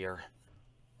out of here.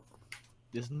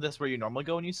 Isn't this where you normally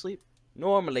go when you sleep?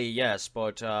 Normally, yes,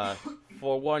 but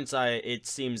for once it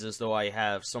seems as though I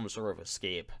have some sort of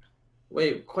escape.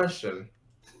 Wait, question.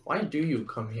 Why do you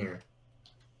come here?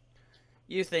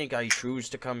 You think I choose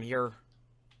to come here?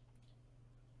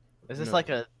 Is this like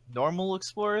a normal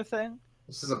explorer thing?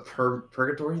 This is a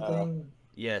purgatory thing?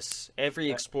 Yes,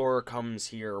 every explorer comes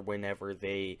here whenever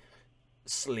they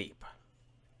sleep.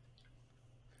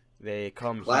 They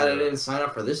come Glad here. I didn't sign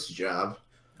up for this job.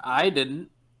 I didn't.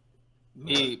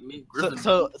 Me Griffin.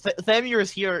 So Thamior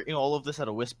is here in all of this at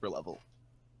a whisper level.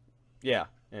 Yeah,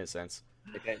 in a sense.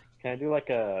 Okay, can I do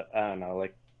like a, I don't know,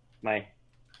 like my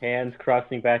hands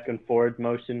crossing back and forward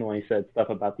motion when he said stuff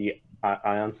about the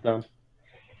Ion Stone?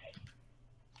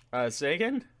 Say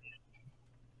again?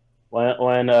 When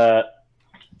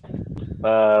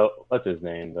what's his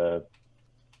name?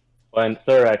 When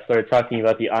Thorax started talking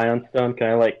about the Ion Stone,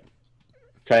 can I like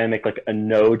try and make like a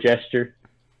no gesture?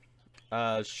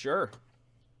 Sure.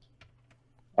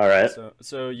 Alright.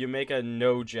 So you make a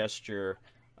no gesture,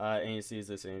 and he sees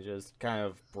this and he just kind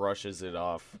of brushes it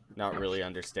off, not really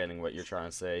understanding what you're trying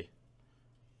to say.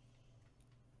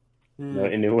 No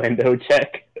innuendo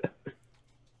check.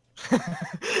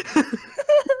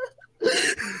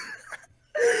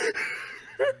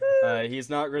 He's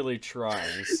not really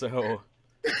trying, so...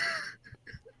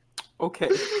 Okay.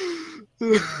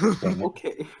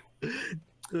 Okay.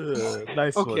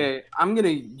 Nice one. Okay, I'm gonna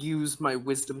use my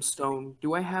wisdom stone.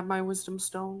 Do I have my wisdom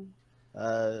stone?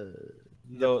 The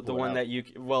one that you...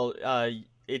 Well,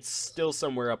 it's still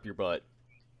somewhere up your butt.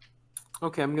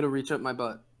 Okay, I'm gonna reach up my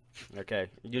butt. Okay,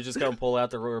 you're just gonna pull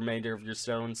out the remainder of your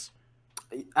stones?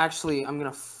 Actually, I'm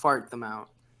gonna fart them out.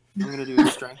 I'm gonna do a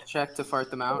strength check to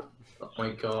fart them out. Oh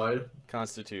my god.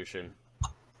 Constitution.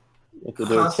 You have to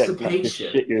do a check to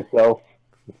Constipation. shit yourself.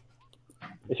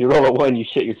 If you roll a 1, you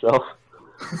shit yourself.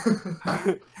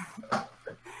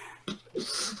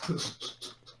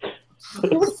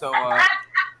 So,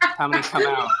 how many come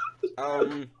out? How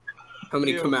How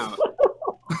many come out?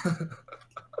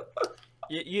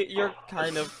 you're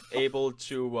kind of able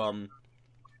to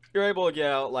you're able to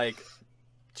get out like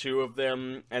 2 of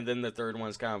them, and then the third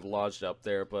one's kind of lodged up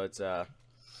there. But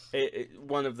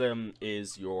one of them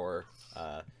is your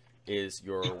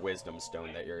wisdom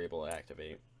stone that you're able to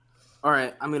activate. All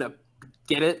right, I'm gonna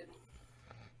get it.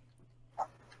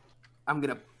 I'm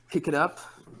gonna pick it up.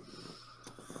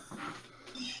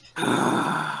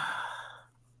 I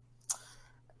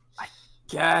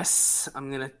guess I'm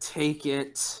gonna take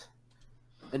it.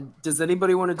 And does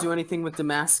anybody want to do anything with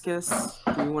Damascus?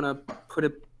 Do you want to put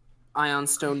an ion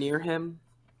stone near him?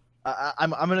 I'm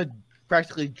gonna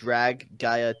practically drag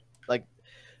Gaia. Like,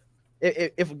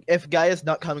 if Gaia's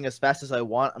not coming as fast as I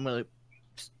want, I'm gonna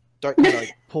start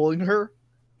like pulling her.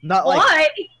 Not like Why?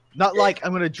 Not like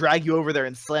I'm gonna drag you over there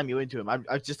and slam you into him. I'm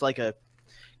just like a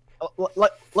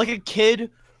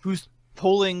kid who's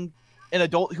pulling an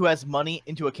adult who has money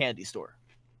into a candy store.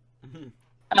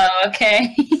 Oh,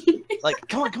 okay. Like,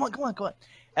 come on.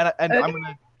 And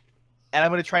I'm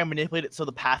gonna try and manipulate it so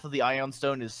the path of the ion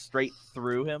stone is straight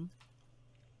through him.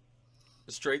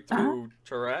 Straight through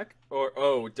Turek?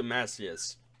 Or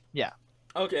Damascus? Yeah.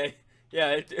 Okay.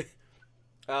 Yeah.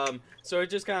 So it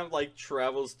just kind of like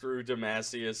travels through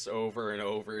Damascus over and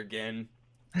over again.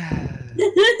 I'm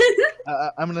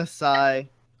gonna sigh.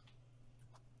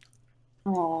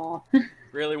 Aww.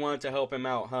 Really wanted to help him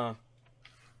out, huh?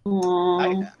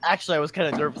 Aww. I was kind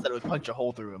of nervous that it would punch a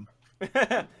hole through him.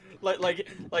 like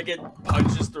it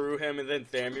punches through him, and then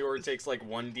Thamior takes like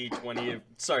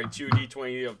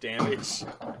 2d20 of damage.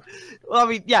 Well, I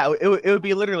mean, yeah, it would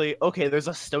be literally, okay, there's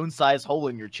a stone-sized hole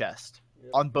in your chest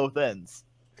on both ends.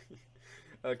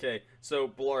 Okay, so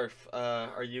Blarf,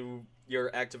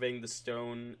 you're activating the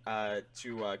stone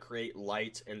to create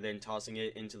light and then tossing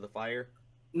it into the fire?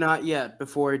 Not yet.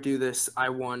 Before I do this, I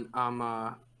want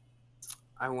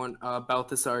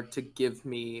Balthazar to give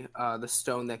me the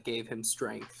stone that gave him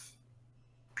strength.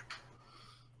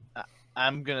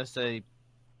 I'm gonna say,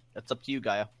 that's up to you,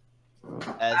 Gaia.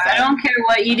 I don't care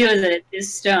what you do with it.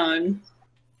 It's stone.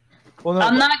 Well, no,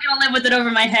 I'm not gonna live with it over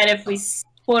my head if we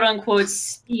quote unquote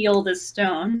steal the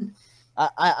stone.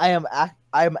 I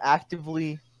am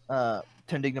actively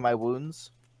tending to my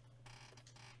wounds.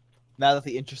 Now that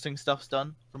the interesting stuff's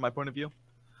done, from my point of view.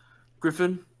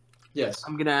 Griffin? Yes.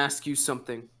 I'm gonna ask you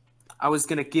something. I was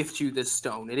gonna gift you this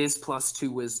stone. It is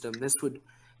 +2 wisdom. This would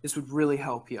really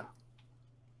help you.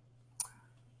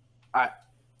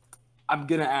 I'm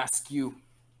gonna ask you,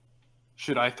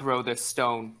 should I throw this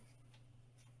stone?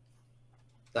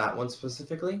 That one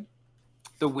specifically?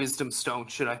 The wisdom stone,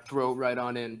 should I throw it right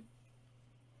on in?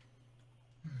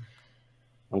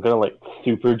 I'm gonna like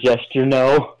super gesture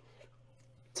no.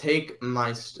 Take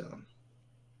my stone.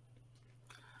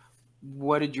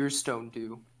 What did your stone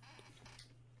do?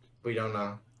 We don't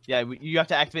know. Yeah, you have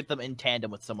to activate them in tandem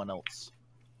with someone else.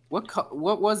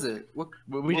 What was it?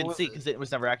 We didn't see because it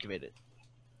was never activated.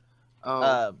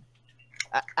 Oh.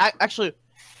 Actually,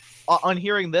 on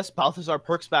hearing this, Balthazar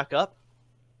perks back up,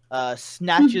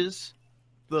 snatches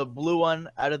the blue one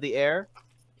out of the air,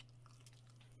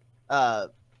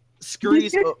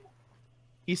 scurries.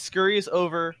 He scurries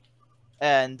over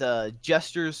and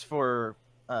gestures for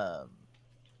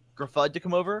Gruffudd to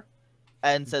come over,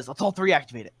 and says, "Let's all 3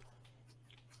 activate it."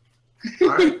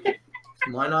 Alright.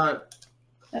 Why not?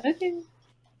 Okay.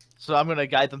 So I'm gonna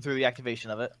guide them through the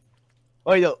activation of it.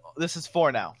 Oh, yo, this is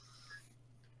 4 now.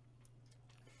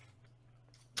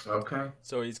 Okay.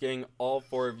 So he's getting all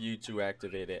 4 of you to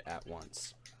activate it at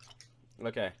once.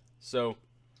 Okay, so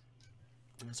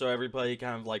everybody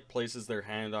kind of like places their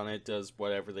hand on it, does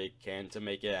whatever they can to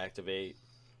make it activate.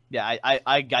 Yeah,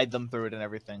 I guide them through it and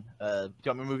everything. Do you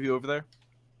want me to move you over there?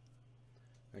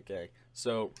 Okay,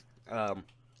 so there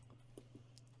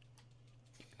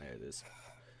it is.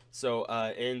 So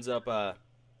it ends up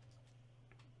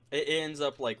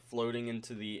like floating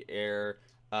into the air,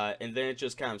 and then it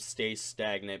just kind of stays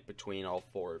stagnant between all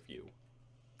 4 of you.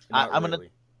 I'm gonna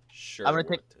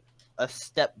take to... a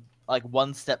step, like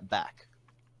 1 step back.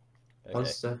 Okay. 1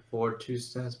 step forward, 2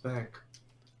 steps back.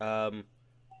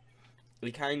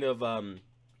 It kind of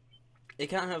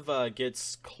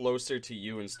gets closer to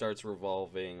you and starts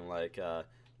revolving like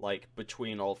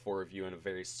between all 4 of you in a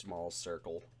very small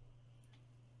circle.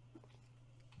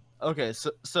 Okay,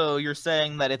 so you're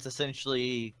saying that it's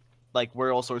essentially like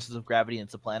we're all sources of gravity and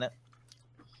it's a planet?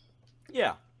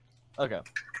 Yeah. Okay.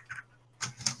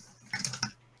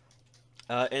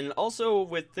 And also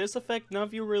with this effect, none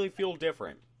of you really feel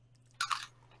different.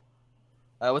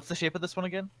 What's the shape of this one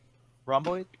again?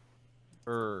 Rhomboid?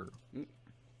 Or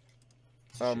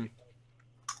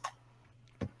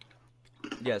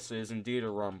yes, it is indeed a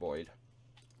rhomboid.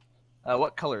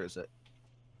 what color is it?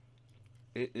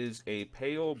 It is a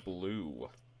pale blue.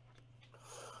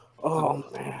 Oh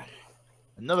man.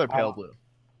 Another pale blue.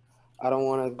 I don't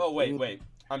want to. Oh, wait.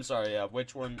 I'm sorry, yeah,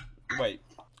 which one? Wait.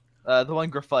 The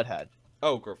one Gruffudd had.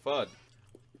 Oh, Gruffudd.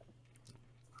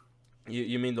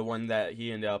 You mean the one that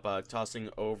he ended up tossing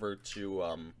over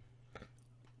to,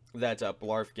 that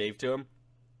Blarf gave to him?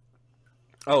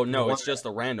 Oh, no, it's just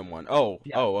a random one. Oh,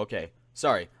 Yeah. oh, okay.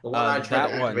 Sorry. The one I tried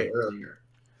to that one, activate earlier.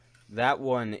 that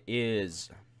one is...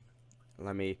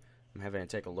 I'm having to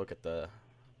take a look at the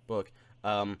book.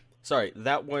 Sorry,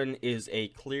 that one is a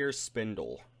clear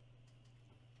spindle.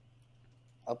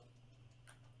 Oh,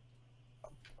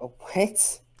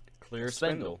 what? Clear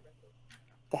Spindle. spindle.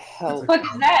 The hell? What the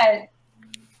fuck is that?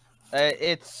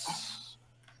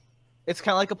 It's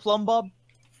kind of like a plumb bob.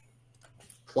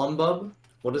 Plum Bub?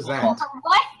 What is that? What?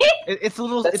 It's a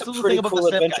little. That's it's a a little pretty thing above cool the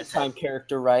sim Adventure guys. Time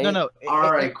character, right? No.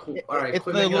 Alright, cool. Alright, It's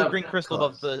quit the making little up green crystal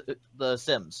close. above the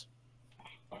Sims.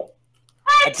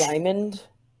 A diamond?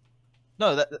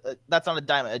 No, that's not a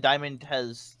diamond. A diamond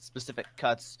has specific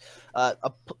cuts.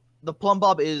 The plumb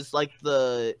bob is like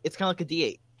it's kind of like a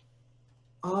D8,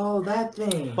 Oh, that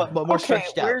thing. but more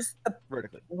stretched out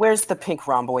vertically. Where's the pink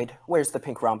rhomboid? Where's the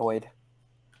pink rhomboid?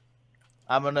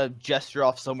 I'm gonna gesture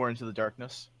off somewhere into the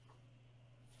darkness.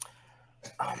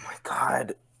 Oh my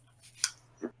god.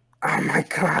 Oh my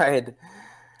god.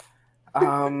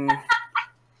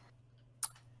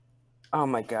 Oh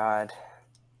my god.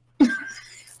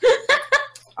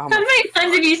 How many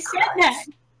times have you said that?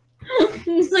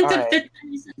 It's like the Alright. fifth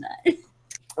time you said that.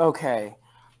 Okay.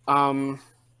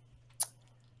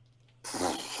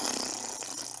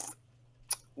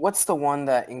 What's the one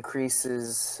that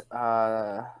increases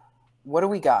what do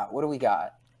we got? What do we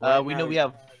got? We know we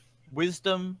have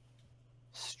wisdom,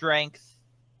 strength,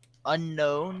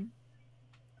 unknown,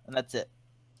 and that's it.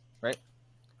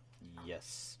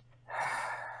 Yes.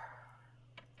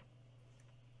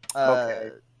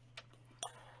 Okay.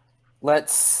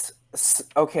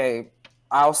 Okay,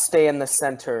 I'll stay in the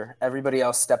center. Everybody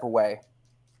else step away.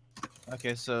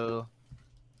 Okay, so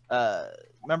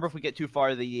remember if we get too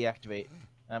far, they deactivate.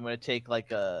 I'm gonna take like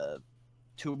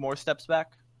 2 more steps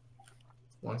back.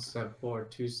 1 step forward,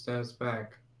 2 steps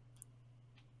back.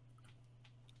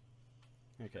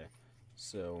 Okay.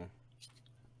 So,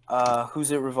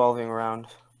 Who's it revolving around?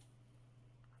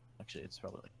 Actually, it's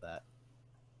probably like that.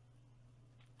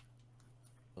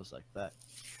 Goes like that.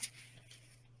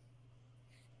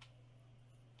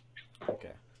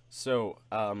 okay. So,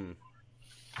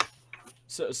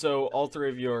 so all 3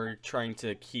 of you are trying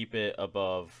to keep it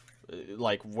above,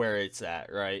 like, where it's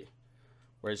at, right?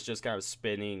 Where it's just kind of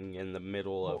spinning in the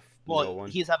middle of no Well, one.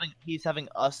 he's having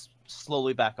us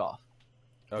slowly back off.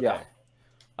 Okay.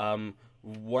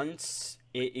 Once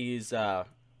it is,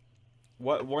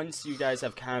 once you guys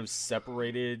have kind of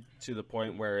separated to the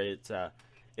point where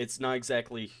it's not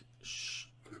exactly,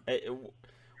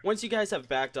 once you guys have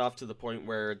backed off to the point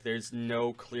where there's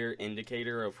no clear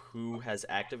indicator of who has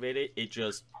activated, it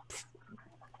just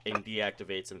and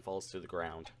deactivates and falls to the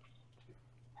ground.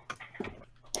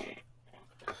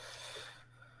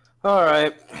 All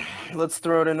right, let's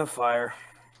throw it in the fire.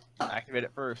 Activate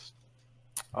it first.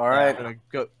 All right. I'm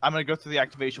gonna go through the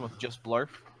activation with just Blarf.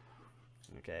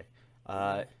 Okay.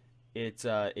 It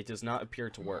does not appear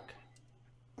to work.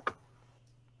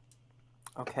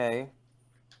 Okay.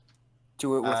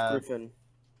 Do it with Griffin.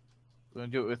 We're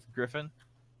gonna do it with Griffin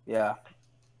Yeah.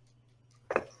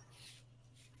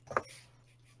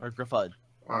 or Gruffudd.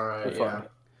 Alright, Gruffudd.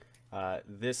 yeah.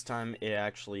 This time it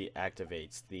actually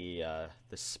activates the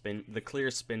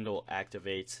clear spindle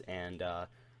activates and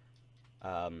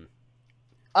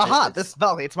Aha! It's- This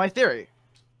validates my theory.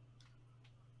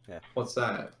 What's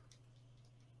that?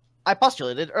 I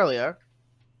postulated earlier,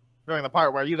 during the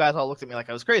part where you guys all looked at me like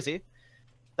I was crazy,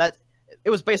 that it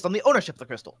was based on the ownership of the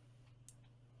crystal.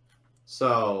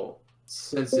 So,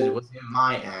 since it was in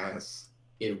my ass,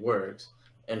 it worked.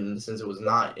 And since it was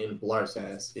not in Blarf's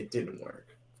ass, it didn't work.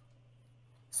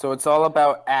 So it's all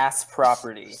about ass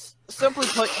property. Simply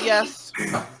put, yes.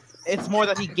 It's more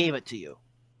that he gave it to you.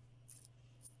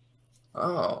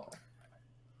 Oh.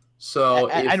 So,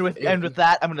 And with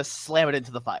that, I'm gonna slam it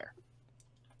into the fire.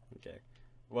 okay.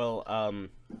 Well,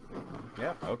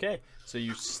 yeah, okay. So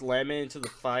you slam it into the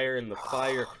fire, and the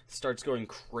fire starts going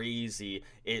crazy.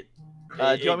 Do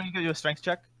you want me to do a strength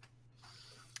check?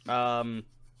 If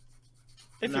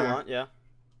you Nah. want, yeah.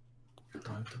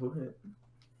 Don't do it.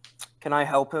 Can I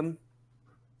help him?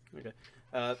 Okay.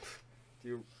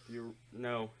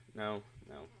 No,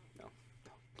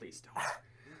 please don't.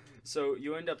 So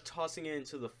you end up tossing it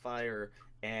into the fire,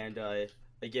 and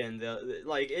again,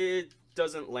 it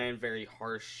doesn't land very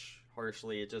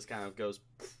harshly. It just kind of goes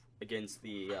against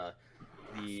the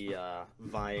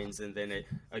vines, and then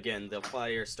again the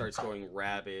fire starts going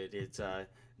rabid. It's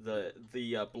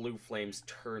the blue flames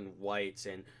turn white,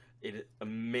 and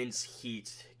immense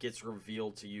heat gets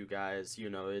revealed to you guys. You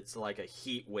know, it's like a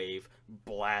heat wave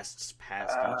blasts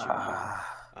past each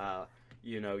of you.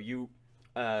 You know,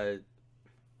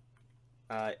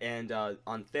 and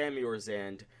on Thamior's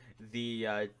end,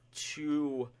 the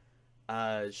two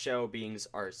shadow beings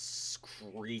are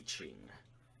screeching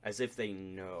as if they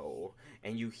know,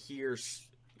 and you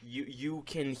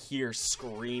can hear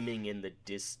screaming in the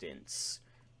distance,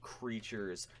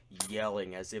 creatures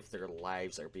yelling as if their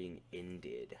lives are being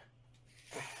ended.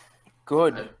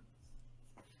 Good.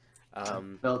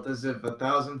 Felt as if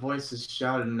 1,000 voices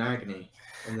shouted in agony,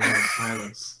 and then in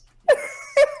silence.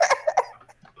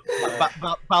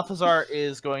 Balthazar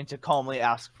is going to calmly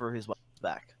ask for his weapons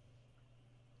back.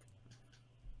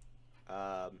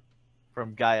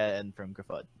 From Gaia and from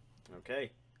Gruffudd.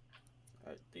 Okay.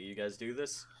 Do you guys do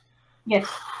this? Yes.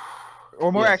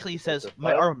 Or more Yes. actually, he says,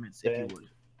 my armaments, if you would.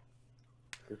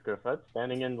 Is Gruffudd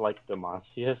standing in like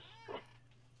Demacius?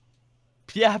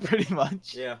 Yeah, pretty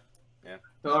much. Yeah.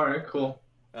 Alright, cool.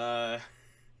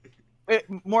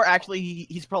 More actually,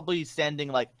 he's probably standing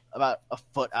like about a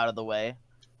foot out of the way.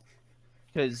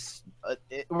 Because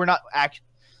we're not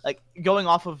like going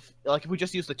off of, like, if we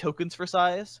just use the tokens for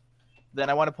size, then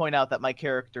I want to point out that my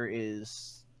character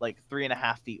is like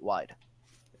 3.5 feet wide.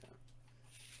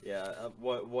 Yeah,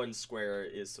 one square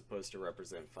is supposed to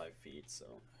represent 5 feet, so.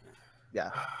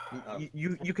 Yeah,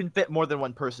 you can fit more than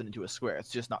one person into a square.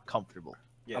 It's just not comfortable.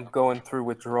 Yeah. I'm going through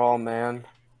withdrawal, man.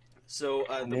 So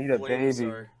need the a flames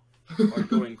baby. are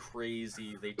going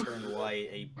crazy. They turn white.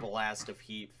 A blast of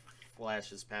heat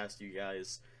flashes past you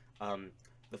guys.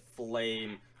 The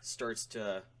flame starts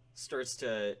to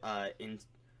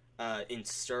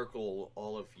encircle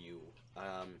all of you,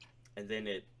 and then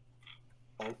it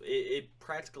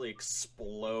practically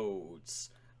explodes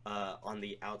on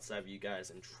the outside of you guys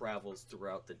and travels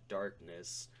throughout the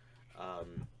darkness,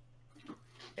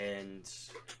 and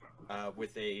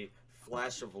with a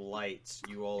flash of light,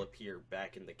 you all appear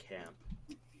back in the camp.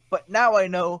 But now I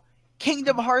know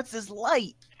Kingdom Hearts is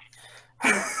light.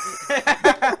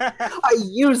 I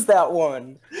used that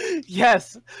one.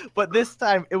 Yes, but this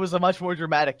time it was a much more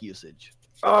dramatic usage.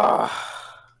 Ugh.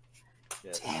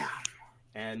 Yes. Damn.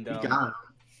 And You got it.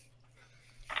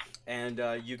 and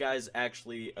you guys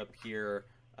actually appear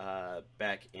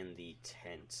back in the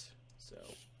tent. So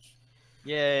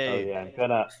Yay. Oh yeah, I'm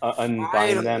gonna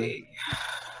unbind them. Finally.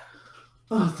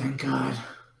 Oh, thank God.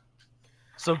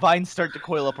 So vines start to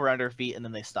coil up around her feet and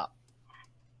then they stop.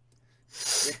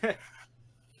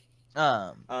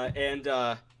 and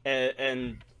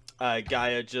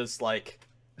Gaia just like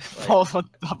Falls on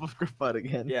top of Gruffudd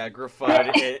again. yeah,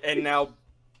 Gruffudd, and now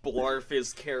Blarf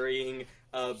is carrying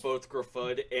both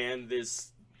Gruffudd and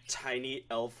this tiny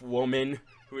elf woman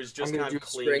who is just I'm gonna kind do of a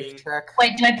strength clinging. check.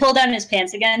 Wait, do I pull down his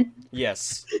pants again?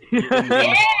 Yes.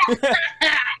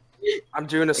 I'm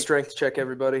doing a strength check,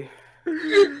 everybody.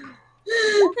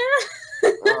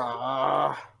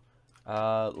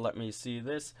 Let me see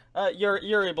this.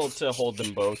 You're able to hold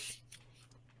them both.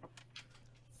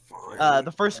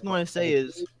 The first thing I want to say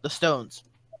is the stones.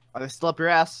 Are they still up your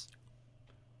ass?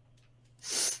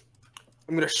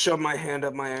 I'm gonna shove my hand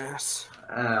up my ass.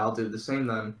 I'll do the same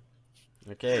then.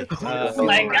 Okay. Oh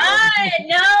my god,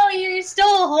 no, you're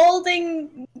still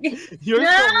holding. You're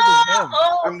No! still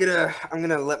holding him. I'm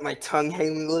gonna let my tongue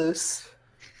hang loose.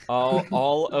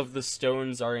 all of the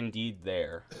stones are indeed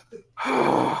there.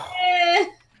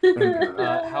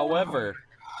 However,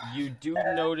 you do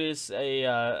notice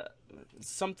a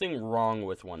something wrong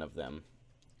with one of them.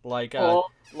 Like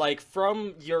like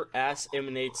from your ass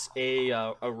emanates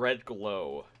a red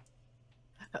glow.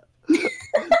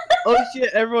 Oh shit!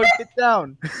 Everyone, get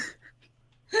down.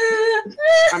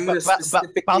 I'm gonna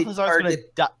specifically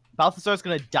Balthazar's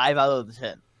gonna dive out of the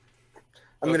tent.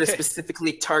 I'm gonna Okay.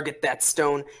 specifically target that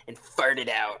stone and fart it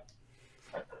out.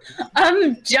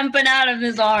 I'm jumping out of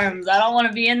his arms. I don't want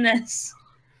to be in this.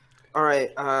 All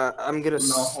right, I'm gonna.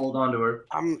 No, hold on to her.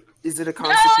 Is it a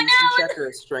Constitution check or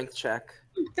a Strength check?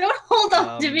 Don't hold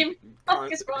on to me. con-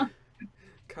 What is wrong?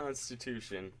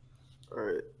 Constitution. All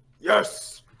right.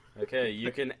 Yes. Okay,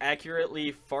 you can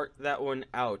accurately fart that one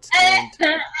out,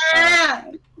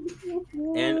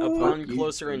 and upon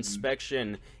closer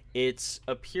inspection, it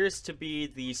appears to be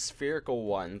the spherical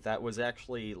one that was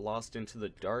actually lost into the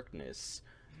darkness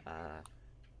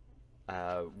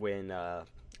when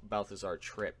Balthazar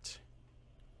tripped.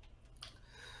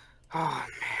 Oh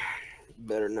man,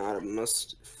 better not have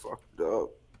must fucked up.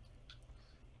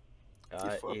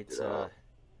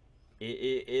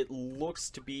 It looks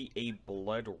to be a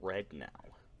blood red now.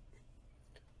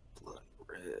 Blood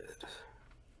red.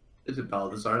 Is it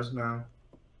Balthazar's now?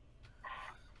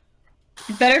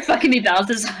 It better fucking be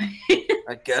Balthazar.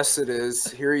 I guess it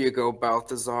is. Here you go,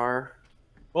 Balthazar.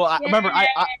 Well, remember,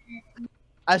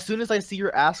 as soon as I see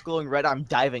your ass glowing red, I'm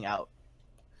diving out.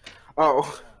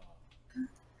 Oh.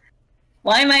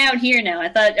 Why am I out here now? I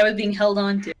thought I was being held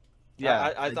on to.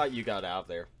 Yeah, I thought you got out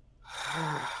there.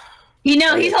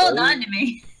 He's holding on to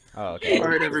me. Oh, okay. All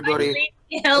right, everybody.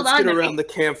 He held Let's on get to around me. the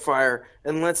campfire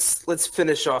and let's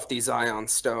finish off these ion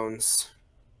stones.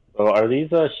 So are these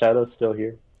shadows still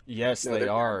here? Yes, No, they they're-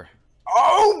 are.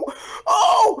 Oh!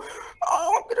 Oh!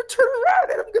 Oh! I'm gonna turn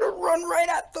around and I'm gonna run right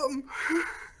at them.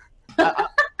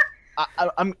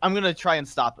 I'm gonna try and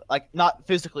stop it. Like, not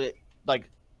physically. Like,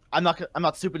 I'm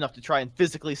not stupid enough to try and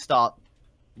physically stop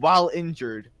while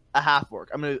injured a half orc.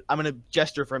 I'm gonna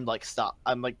gesture for him to, like, stop.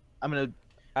 I'm gonna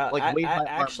like wave my arm.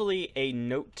 Actually, a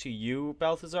note to you,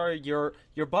 Balthazar. Your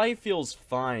body feels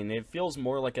fine. It feels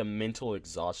more like a mental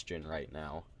exhaustion right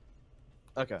now.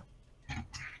 Okay.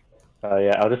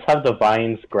 Yeah, I'll just have the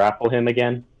vines grapple him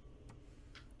again.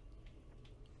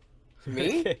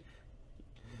 Me?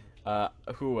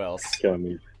 Who else? Show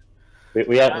me.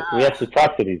 We have to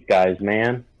talk to these guys,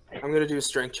 man. I'm gonna do a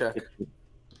strength check.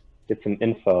 Get some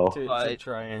info. To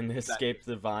try and escape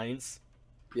the vines.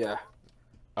 Yeah.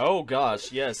 Oh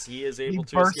gosh, yes, he is able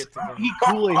to bursts, escape the vines. he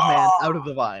Kool-Aid man out of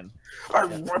the vine. I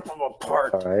rip them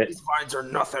apart. All right. These vines are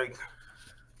nothing.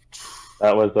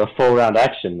 That was a full round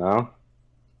action, though.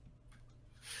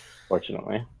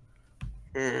 Fortunately.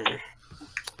 Mm.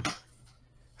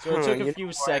 So it took You a know few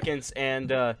what? seconds, and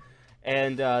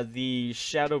the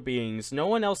shadow beings, no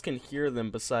one else can hear them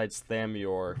besides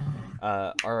Thamior,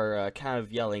 are kind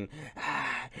of yelling,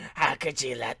 "How could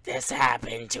you let this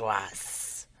happen to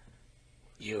us?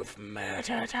 You've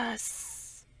murdered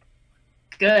us."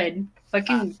 Good.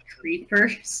 Fucking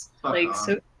creepers. Like,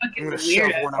 so I'm fucking gonna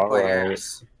weird. shove one up my Alright.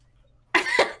 ass.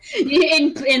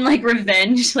 In like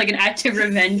revenge, like an act of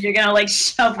revenge, you're gonna like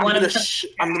shove I'm one gonna of them.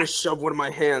 I'm gonna shove one of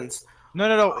my hands.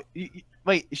 No.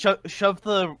 Wait, shove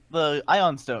the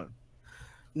ion stone.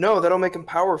 No, that'll make him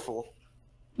powerful.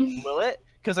 Will it?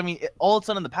 Because I mean, all it's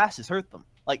done in the past is hurt them.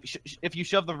 Like, if you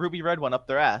shove the ruby red one up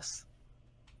their ass.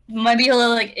 Maybe he'll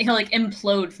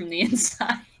implode from the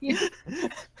inside.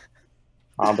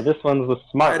 But this one's the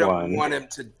I smart don't one. want him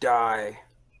to die.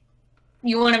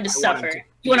 You want him to I want suffer. him to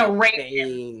You want to feel rape him.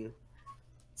 pain.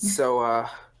 So,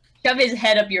 Shove his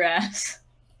head up your ass.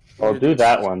 I'll do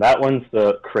that one. That one's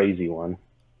the crazy one.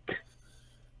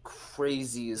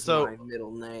 Crazy is So- my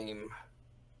middle name.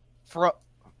 So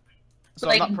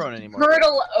Like, I'm not prone anymore.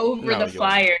 Hurtle over No, the you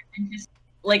fire and just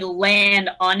like land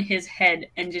on his head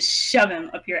and just shove him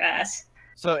up your ass.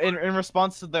 So in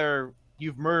response to their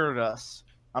 "you've murdered us,"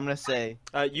 I'm gonna say,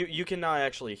 You cannot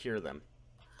actually hear them.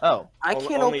 "Oh, I Only-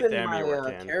 can't only open Thamior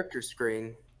my can. character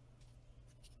screen.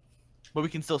 but we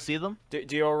can still see them." Do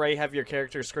you already have your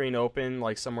character screen open,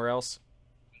 like somewhere else?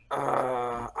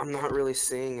 I'm not really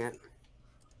seeing it.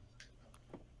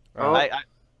 Oh.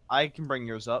 I can bring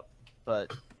yours up,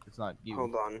 but it's not you.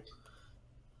 Hold on.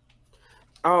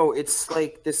 Oh, it's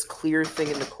like this clear thing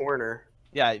in the corner.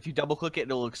 Yeah, if you double click it,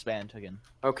 it'll expand again.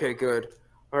 Okay, good.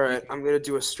 Alright, I'm gonna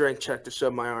do a strength check to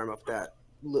shove my arm up that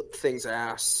thing's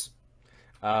ass.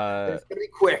 It's gonna be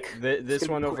quick. This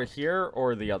gonna one be over quick. here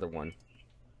or the other one?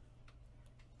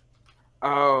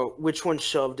 Oh, which one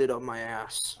shoved it up my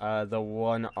ass? The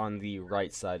one on the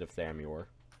right side of Thamior.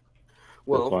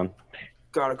 Well, This one.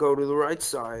 gotta go to the right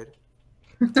side.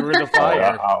 Through the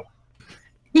fire.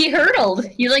 He hurtled.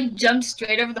 He like jumped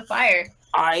straight over the fire.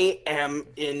 I am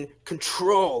in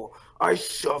control. I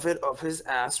shove it up his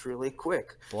ass really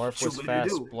quick. Blarf was fast.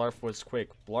 Shoo-ba-doo. Blarf was quick.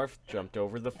 Blarf jumped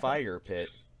over the fire pit.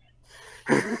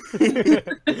 A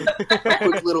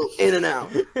quick little in and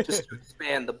out, just to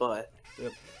expand the butt.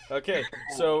 Okay,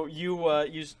 so you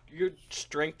your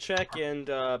strength check and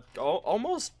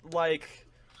almost like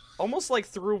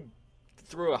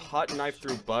through a hot knife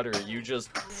through butter, you just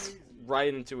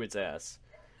right into its ass.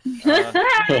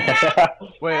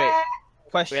 Wait.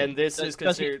 Question. And this does, is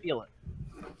does he considered. feel it?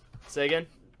 Say again.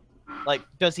 Like,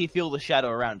 does he feel the shadow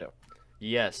around him?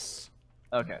 Yes,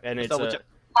 Okay. and it's Double a check.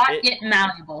 Hot It- yet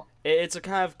malleable. it's a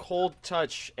kind of cold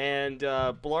touch, and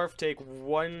Blarf take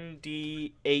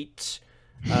 1d8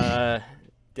 damage.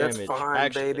 That's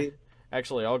fine, baby.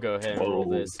 Actually, I'll go ahead and roll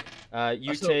Whoa. this.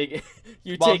 You So, take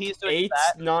while he's doing 8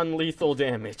 that- non-lethal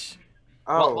damage.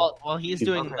 Oh, While he's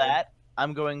doing Okay. that,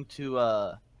 I'm going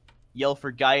to yell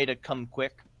for Gaia to come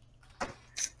quick.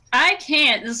 I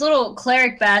can't. This little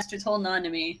cleric bastard's holding on to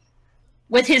me.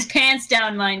 With his pants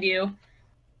down, mind you.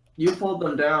 You pulled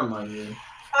them down, mind you.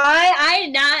 I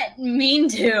did not mean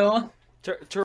to.